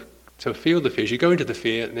allowed to feel the fears? You go into the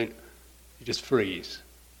fear and then you just freeze.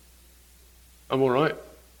 I'm all right.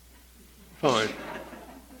 Fine.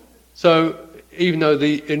 So even though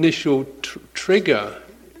the initial trigger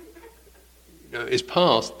is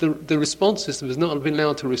past, the response system has not been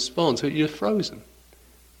allowed to respond, so you're frozen.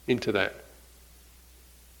 into that.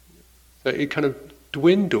 So it kind of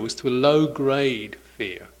dwindles to a low-grade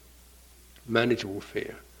fear, manageable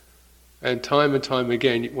fear. And time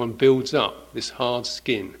again, one builds up this hard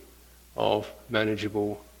skin of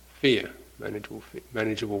manageable fear,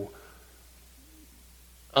 manageable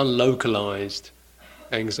unlocalized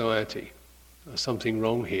anxiety. There's something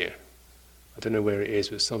wrong here. I don't know where it is,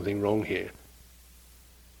 but something wrong here.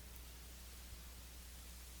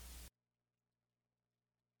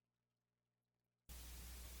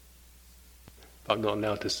 But I'm not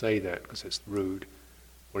allowed to say that because it's rude,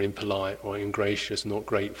 or impolite, or ingracious, not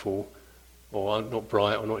grateful, or not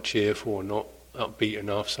bright, or not cheerful, or not upbeat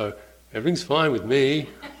enough. So everything's fine with me,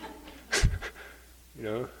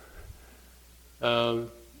 you know.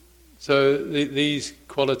 So these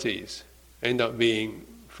qualities end up being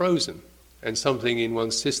frozen, and something in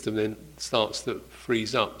one's system then starts to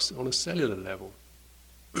freeze up on a cellular level.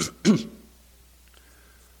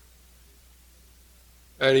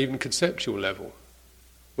 And even conceptual level.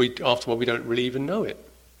 After all, we don't really even know it.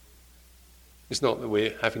 It's not that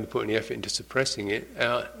we're having to put any effort into suppressing it.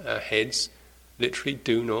 Our heads literally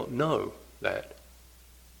do not know that.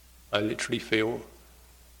 I literally feel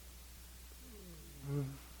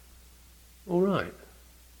all right,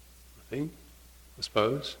 I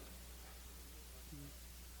suppose.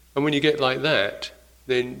 And when you get like that,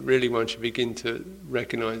 then really one should begin to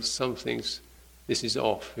recognize this is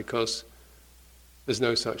off, because there's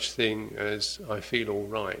no such thing as I feel all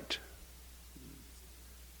right.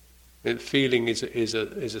 And feeling is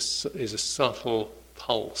a subtle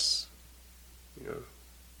pulse,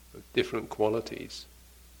 of different qualities.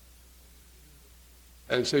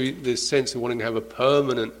 And so this sense of wanting to have a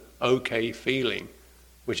permanent okay feeling,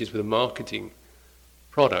 which is with a marketing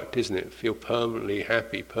product, isn't it? Feel permanently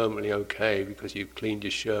happy, permanently okay because you've cleaned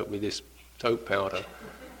your shirt with this soap powder.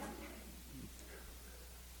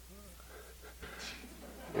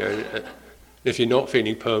 If you're not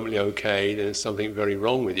feeling permanently okay, then there's something very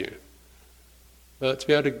wrong with you. But to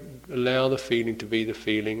be able to allow the feeling to be the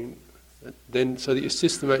feeling, then so that your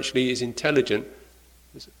system actually is intelligent,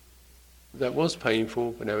 that was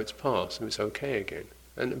painful, but now it's past, and it's okay again.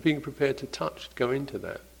 And being prepared to go into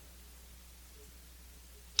that.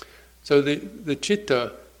 So the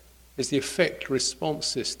citta is the effect-response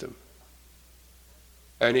system.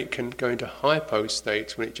 And it can go into hypo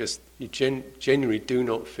states when you genuinely do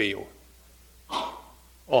not feel.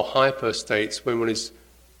 Or hyper states when one is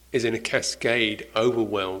in a cascade,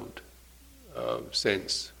 overwhelmed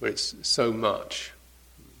sense, where it's so much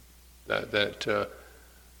that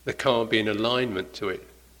there can't be an alignment to it.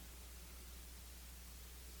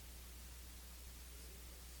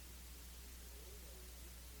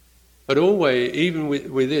 But always, even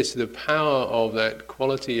with this, the power of that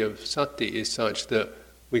quality of sati is such that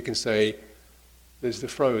we can say, there's the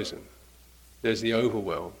frozen, there's the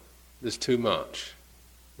overwhelm, there's too much,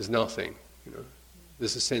 there's nothing,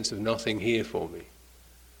 there's a sense of nothing here for me.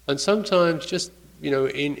 And sometimes just,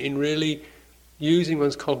 in really using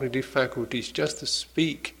one's cognitive faculties just to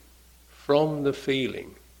speak from the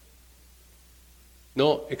feeling,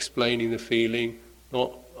 not explaining the feeling,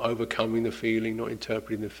 not overcoming the feeling, not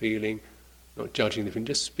interpreting the feeling, not judging the feeling,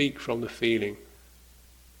 just speak from the feeling.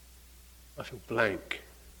 I feel blank.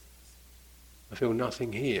 I feel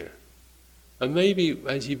nothing here. And maybe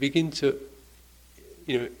as you begin to,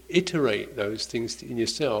 iterate those things in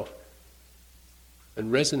yourself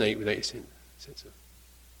and resonate with that sense of,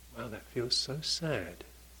 wow, that feels so sad.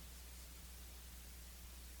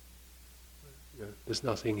 There's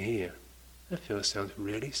nothing here. That sounds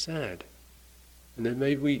really sad. And then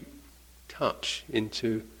maybe we touch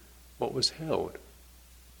into what was held.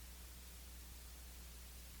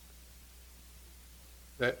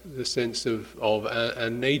 That the sense of our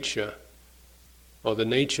nature, or the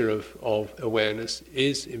nature of awareness,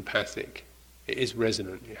 is empathic. It is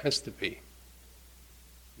resonant. It has to be.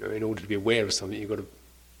 In order to be aware of something, you've got to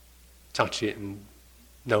touch it and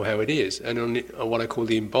know how it is. And on what I call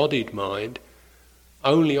the embodied mind,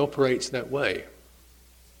 only operates that way.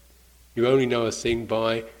 You only know a thing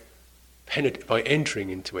by entering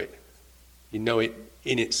into it. You know it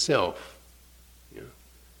in itself.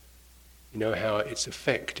 You know how its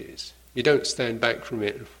effect is. You don't stand back from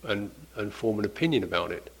it and form an opinion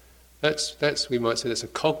about it. That's we might say that's a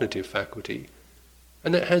cognitive faculty,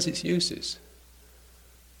 and that has its uses.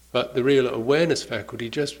 But the real awareness faculty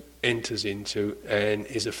just enters into and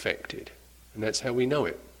is affected, and that's how we know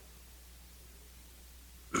it.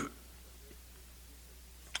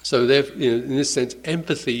 So in this sense,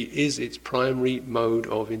 empathy is its primary mode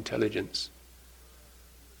of intelligence.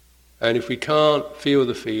 And if we can't feel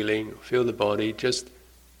the feeling, feel the body, just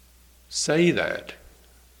say that.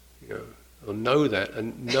 or know that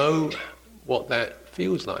and know what that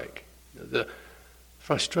feels like. The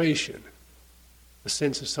frustration, the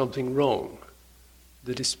sense of something wrong,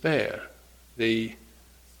 the despair, the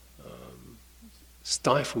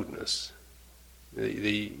stifledness,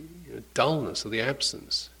 the dullness or the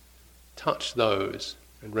absence. Touch those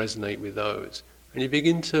and resonate with those. And you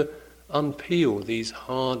begin to unpeel these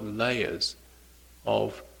hard layers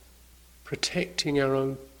of protecting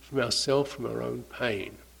from ourselves from our own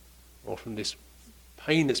pain, or from this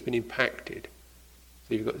pain that's been impacted.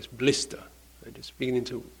 So you've got this blister, and just beginning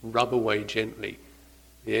to rub away gently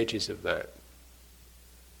the edges of that.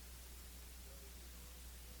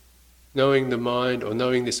 Knowing the mind, or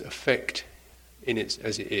knowing this effect in it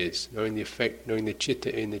as it is, knowing the effect, knowing the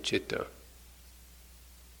citta in the citta.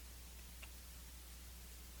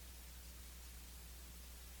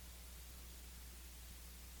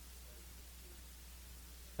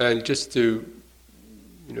 And just to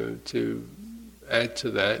add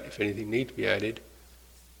to that, if anything needs to be added,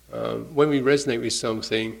 when we resonate with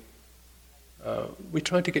something, we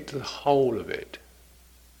try to get to the whole of it.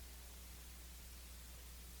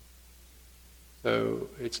 So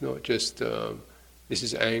it's not just this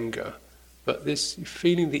is anger, but this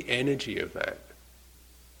feeling the energy of that.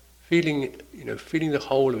 Feeling the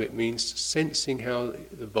whole of it means sensing how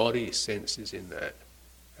the body senses in that.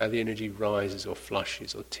 How the energy rises or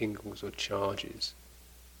flushes or tingles or charges.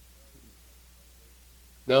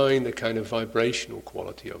 Knowing the kind of vibrational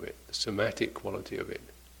quality of it, the somatic quality of it.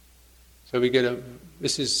 So we get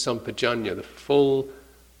this is sampajanya, the full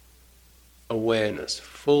awareness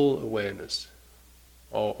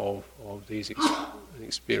of these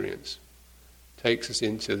experience. Takes us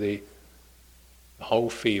into the whole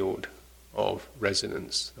field of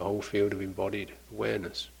resonance, the whole field of embodied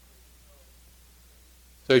awareness.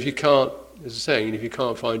 So if you can't, as I was saying, if you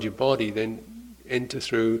can't find your body, then enter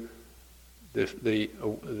through the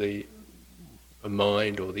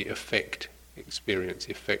mind or the effect experience,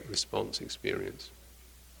 the effect response experience.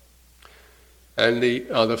 And the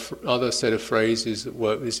other set of phrases that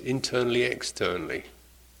work is internally, externally.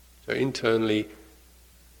 So internally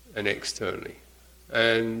and externally.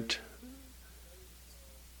 And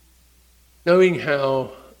knowing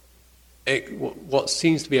how what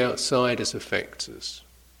seems to be outside us affects us.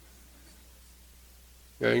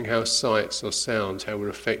 Knowing how sights or sounds, how we're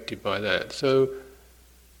affected by that. So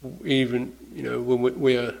even, when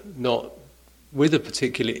we are not with a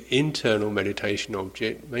particular internal meditation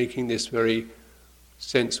object, making this very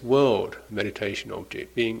sense world meditation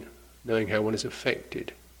object, knowing how one is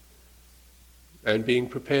affected, and being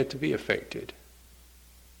prepared to be affected.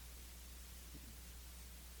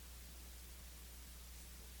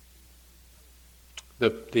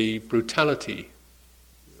 The brutality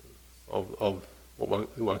of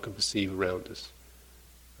what one can perceive around us,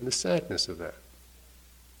 and the sadness of that,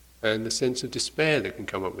 and the sense of despair that can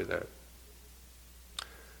come up with that.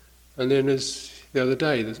 And then, as the other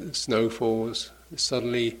day, the snow falls,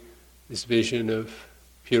 suddenly this vision of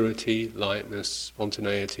purity, lightness,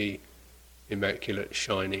 spontaneity, immaculate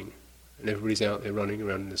shining, and everybody's out there running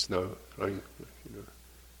around in the snow, throwing,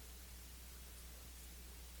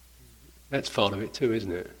 That's part of it too,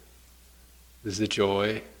 isn't it? There's the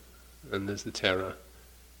joy, and there's the terror,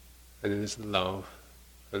 and then there's the love,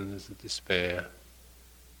 and there's the despair.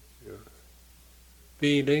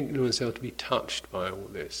 Being oneself to be touched by all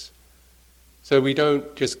this. So we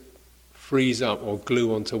don't just freeze up or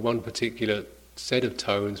glue onto one particular set of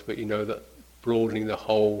tones, but that broadening the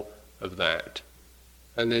whole of that.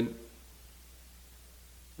 And then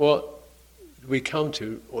what we come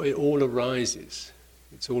to, it all arises.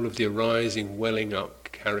 It's all of the arising, welling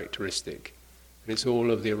up characteristic. And it's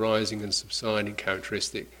all of the arising and subsiding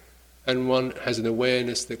characteristic. And one has an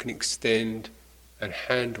awareness that can extend and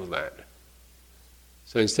handle that.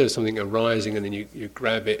 So instead of something arising and then you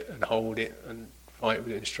grab it and hold it and fight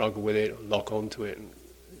with it and struggle with it or lock onto it and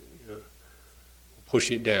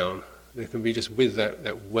push it down, there can be just with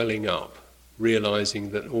that welling up,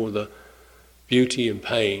 realizing that all the beauty and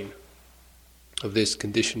pain of this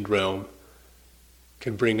conditioned realm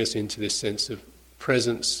can bring us into this sense of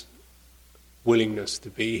presence, willingness to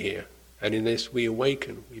be here. And in this we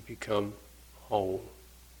awaken, we become whole.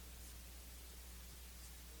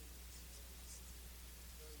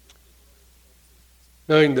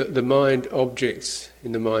 Knowing that the mind objects,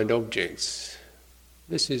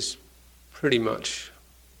 this is pretty much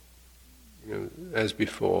as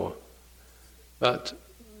before, but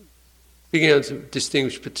being able to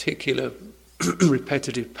distinguish particular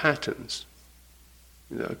repetitive patterns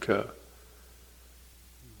that occur.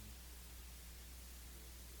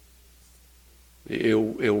 The ill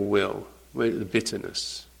will, the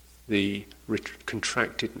bitterness, the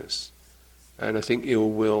contractedness. And I think ill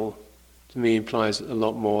will, to me, implies a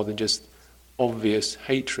lot more than just obvious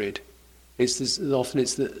hatred.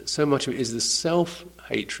 So much of it is the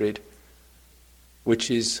self-hatred, which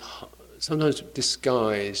is sometimes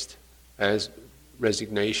disguised as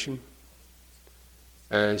resignation,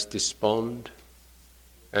 as despond,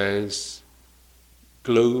 as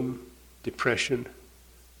gloom, depression.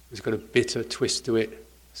 There's got a bitter twist to it,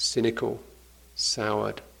 cynical,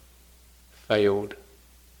 soured, failed.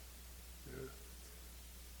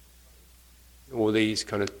 All these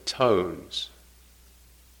kind of tones.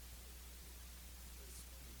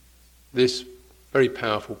 This very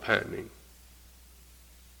powerful patterning.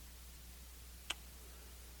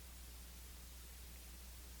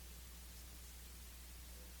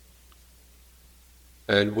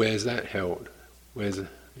 And where's that held? Where's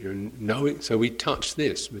knowing? So we touch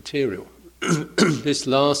this material, this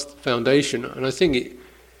last foundation, and I think it,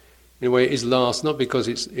 in a way, it is last not because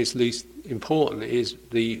it's least important. It is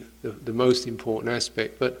the most important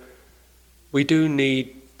aspect, but we do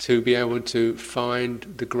need to be able to find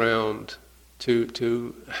the ground,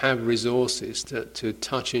 to have resources to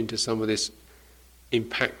touch into some of this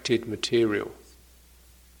impacted material.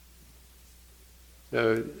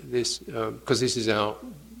 So this, because this is our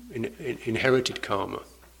inherited karma,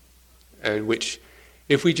 and which,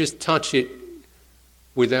 if we just touch it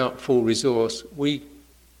without full resource, we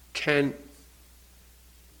can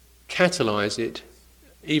catalyze it,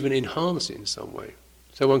 even enhance it in some way.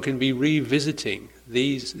 So one can be revisiting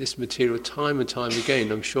this material time and time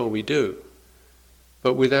again, I'm sure we do.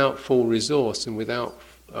 But without full resource and without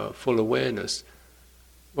full awareness,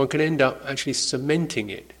 one can end up actually cementing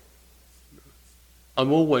it.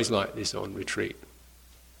 I'm always like this on retreat.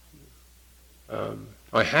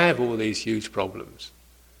 I have all these huge problems.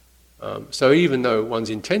 So even though one's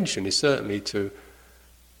intention is certainly to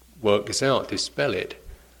work this out, dispel it,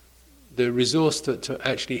 the resource to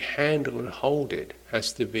actually handle and hold it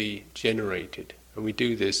has to be generated. And we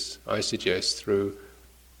do this, I suggest, through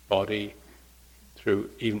body, through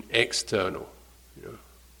even external,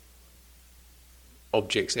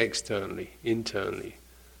 objects externally, internally.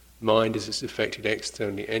 Mind is affected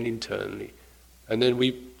externally and internally. And then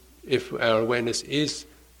if our awareness is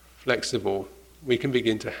flexible, we can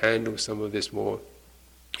begin to handle some of this more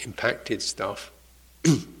impacted stuff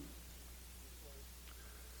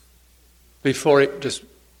before it just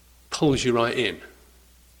pulls you right in.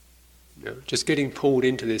 Just getting pulled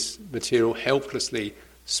into this material helplessly,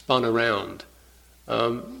 spun around,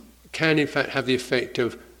 can in fact have the effect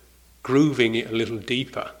of grooving it a little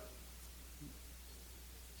deeper.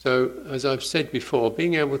 So, as I've said before,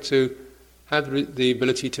 being able to have the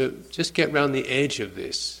ability to just get round the edge of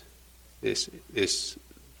this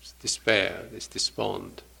despair, this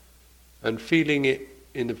despond, and feeling it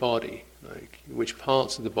in the body, like which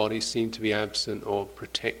parts of the body seem to be absent or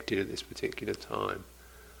protected at this particular time.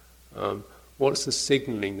 What's the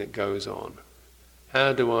signalling that goes on?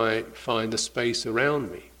 How do I find the space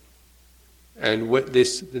around me? And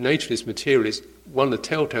the nature of this material is, one of the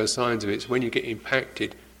telltale signs of it is when you get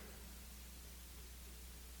impacted,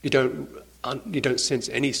 you don't sense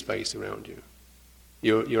any space around you.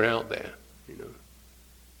 You're out there,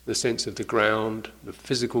 The sense of the ground, the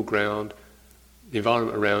physical ground, the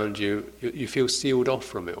environment around you, you feel sealed off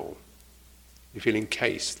from it all. You feel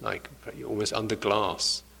encased, like you're almost under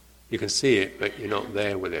glass. You can see it, but you're not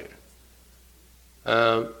there with it.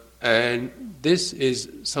 And this is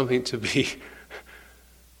something to be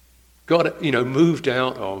moved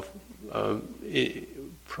out of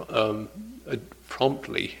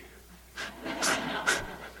promptly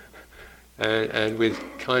and with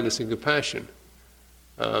kindness and compassion.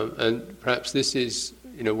 And perhaps this is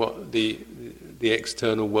what the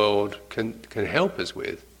external world can help us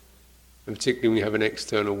with. And particularly when you have an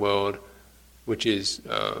external world which is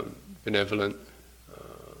benevolent,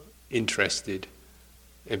 interested,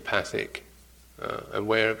 empathic, and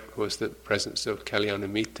where, of course, the presence of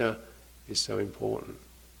Kalyanamitta is so important.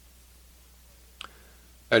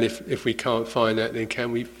 And if we can't find that, then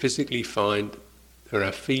can we physically find where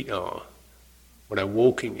our feet are, what our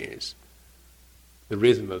walking is, the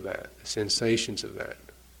rhythm of that, the sensations of that,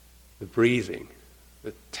 the breathing,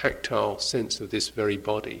 the tactile sense of this very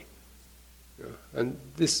body. And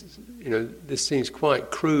this seems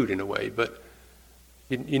quite crude in a way, but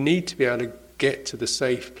you need to be able to get to the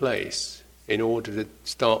safe place in order to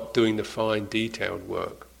start doing the fine, detailed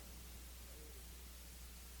work.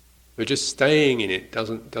 But just staying in it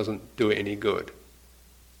doesn't do it any good.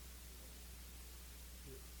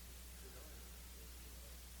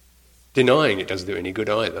 Denying it doesn't do any good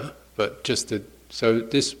either. But so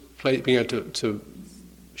this place, being able to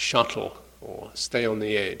shuttle or stay on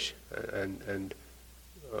the edge and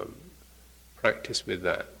practice with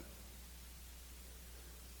that.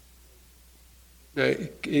 Now,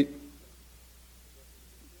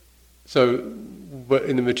 but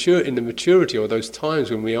in the maturity, or those times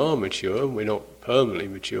when we are mature, and we're not permanently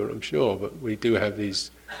mature, I'm sure, but we do have these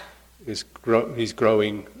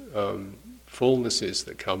growing fullnesses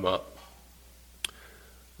that come up.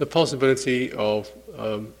 The possibility of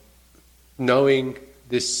knowing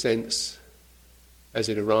this sense as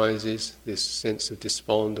it arises, this sense of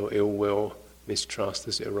despond or ill will, mistrust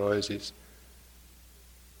as it arises,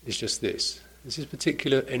 is just this. There's this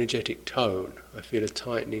particular energetic tone. I feel a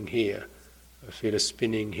tightening here. I feel a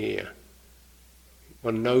spinning here.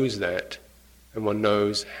 One knows that, and one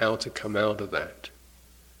knows how to come out of that.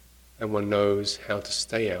 And one knows how to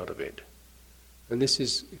stay out of it. And this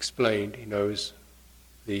is explained. He knows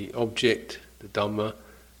the object, the Dhamma,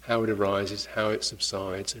 how it arises, how it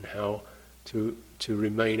subsides, and how to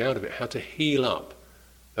remain out of it, how to heal up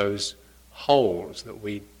those holes that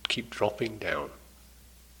we keep dropping down.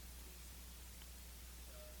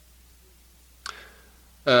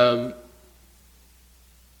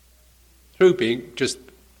 Through being just,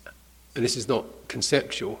 and this is not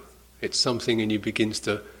conceptual, it's something, and you begin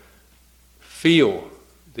to feel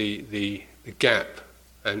the gap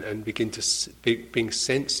and begin to being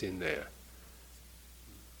sense in there.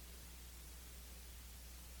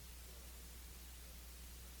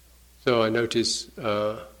 So I notice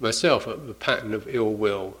myself, a pattern of ill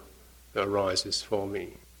will that arises for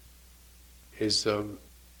me is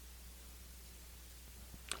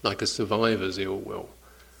like a survivor's ill will,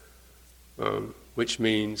 which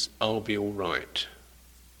means I'll be all right.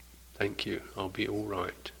 Thank you, I'll be all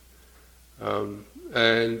right.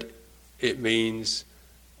 And it means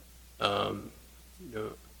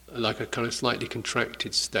like a kind of slightly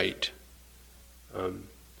contracted state,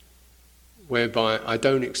 whereby I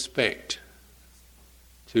don't expect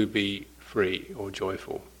to be free or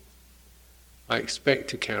joyful. I expect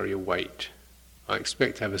to carry a weight. I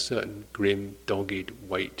expect to have a certain grim, dogged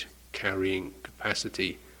weight-carrying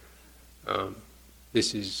capacity.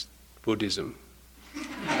 This is Buddhism.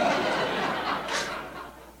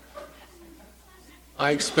 I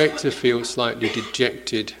expect to feel slightly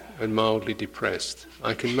dejected and mildly depressed.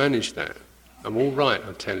 I can manage that. I'm all right,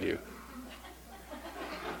 I tell you.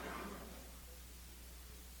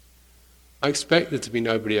 I expect there to be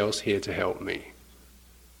nobody else here to help me.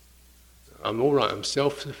 I'm all right, I'm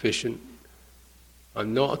self-sufficient.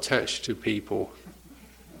 I'm not attached to people.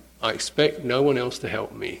 I expect no one else to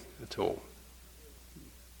help me at all.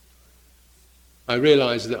 I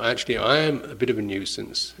realise that actually I am a bit of a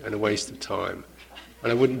nuisance and a waste of time,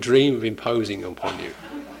 and I wouldn't dream of imposing upon you.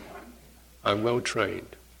 I'm well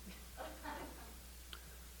trained.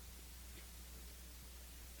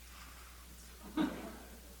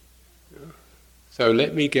 So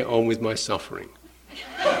let me get on with my suffering.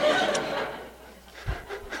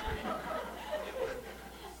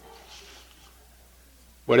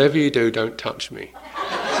 Whatever you do, don't touch me.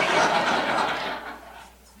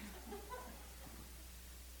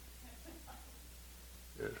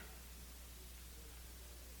 Yeah.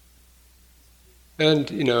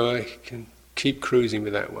 And, I can keep cruising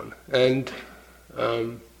with that one. And,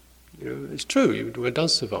 it's true, one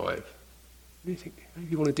does survive. You think,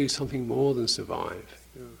 maybe you want to do something more than survive.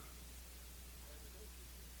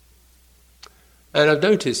 And I've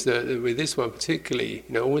noticed that with this one particularly,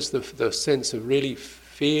 always the sense of really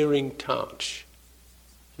fearing touch,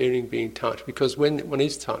 fearing being touched, because when one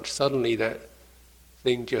is touched, suddenly that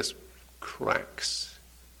thing just cracks.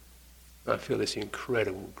 I feel this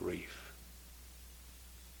incredible grief,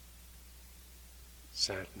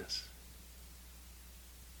 sadness.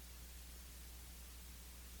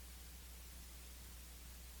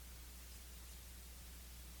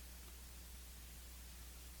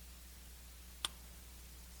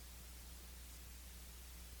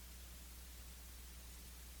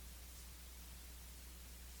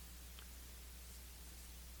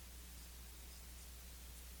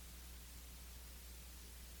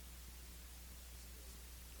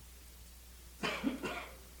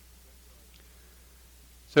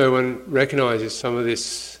 So one recognises some of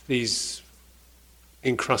these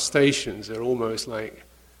incrustations are almost like,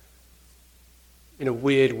 in a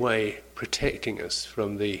weird way, protecting us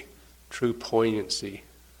from the true poignancy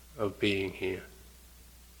of being here,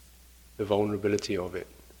 the vulnerability of it.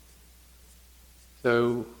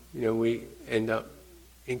 So, we end up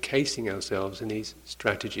encasing ourselves in these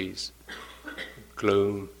strategies of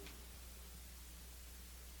gloom,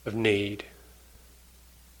 of need,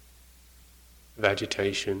 of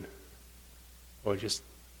agitation, or just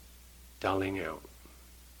dulling out.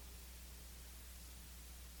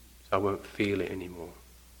 so I won't feel it anymore.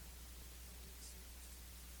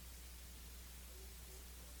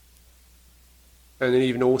 And then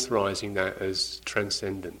even authorizing that as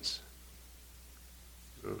transcendence,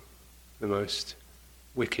 the most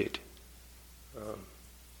wicked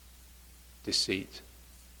deceit.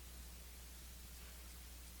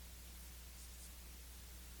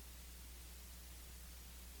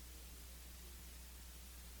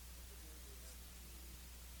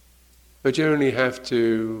 But generally have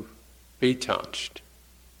to be touched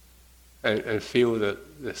and feel the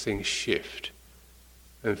things shift,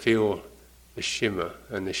 and feel the shimmer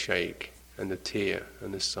and the shake and the tear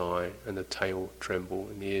and the sigh and the tail tremble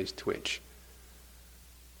and the ears twitch.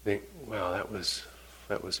 Think, wow, that was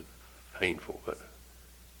painful, but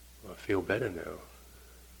I feel better now.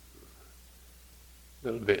 A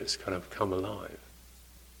little bit has kind of come alive.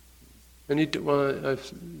 And I don't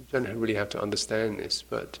really have to understand this,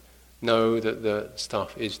 but know that the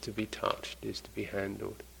stuff is to be touched, is to be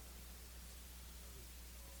handled.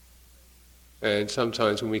 And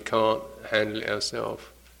sometimes when we can't handle it ourselves,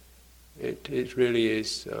 it really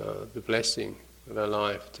is the blessing of our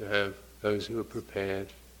life to have those who are prepared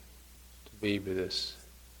to be with us,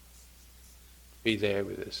 be there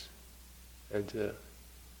with us, and to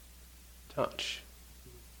touch,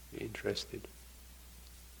 be interested.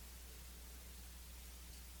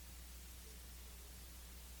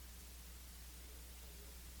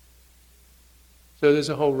 So there's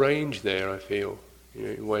a whole range there, I feel,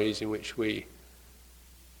 in ways in which we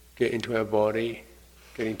get into our body,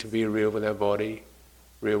 getting to be real with our body,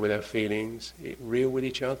 real with our feelings, real with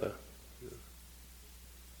each other.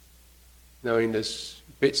 Knowing there's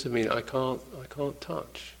bits of me that I can't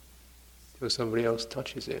touch till somebody else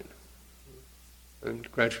touches it.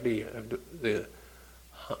 And gradually have the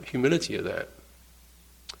humility of that.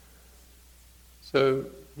 So,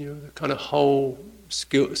 the kind of whole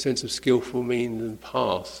sense of skillful means and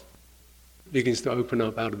path begins to open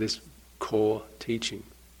up out of this core teaching.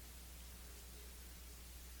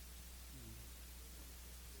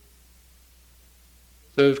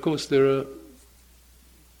 So of course there are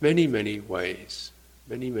many ways,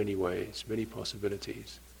 many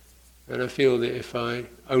possibilities. And I feel that if I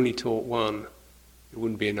only taught one, it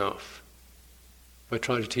wouldn't be enough. If I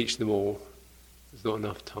try to teach them all, there's not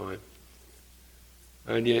enough time.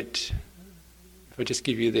 And yet, if I just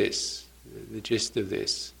give you this, the gist of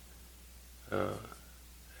this,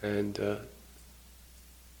 and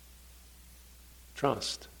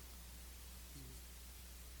trust.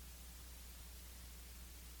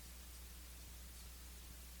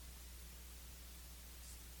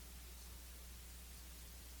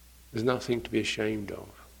 There's nothing to be ashamed of.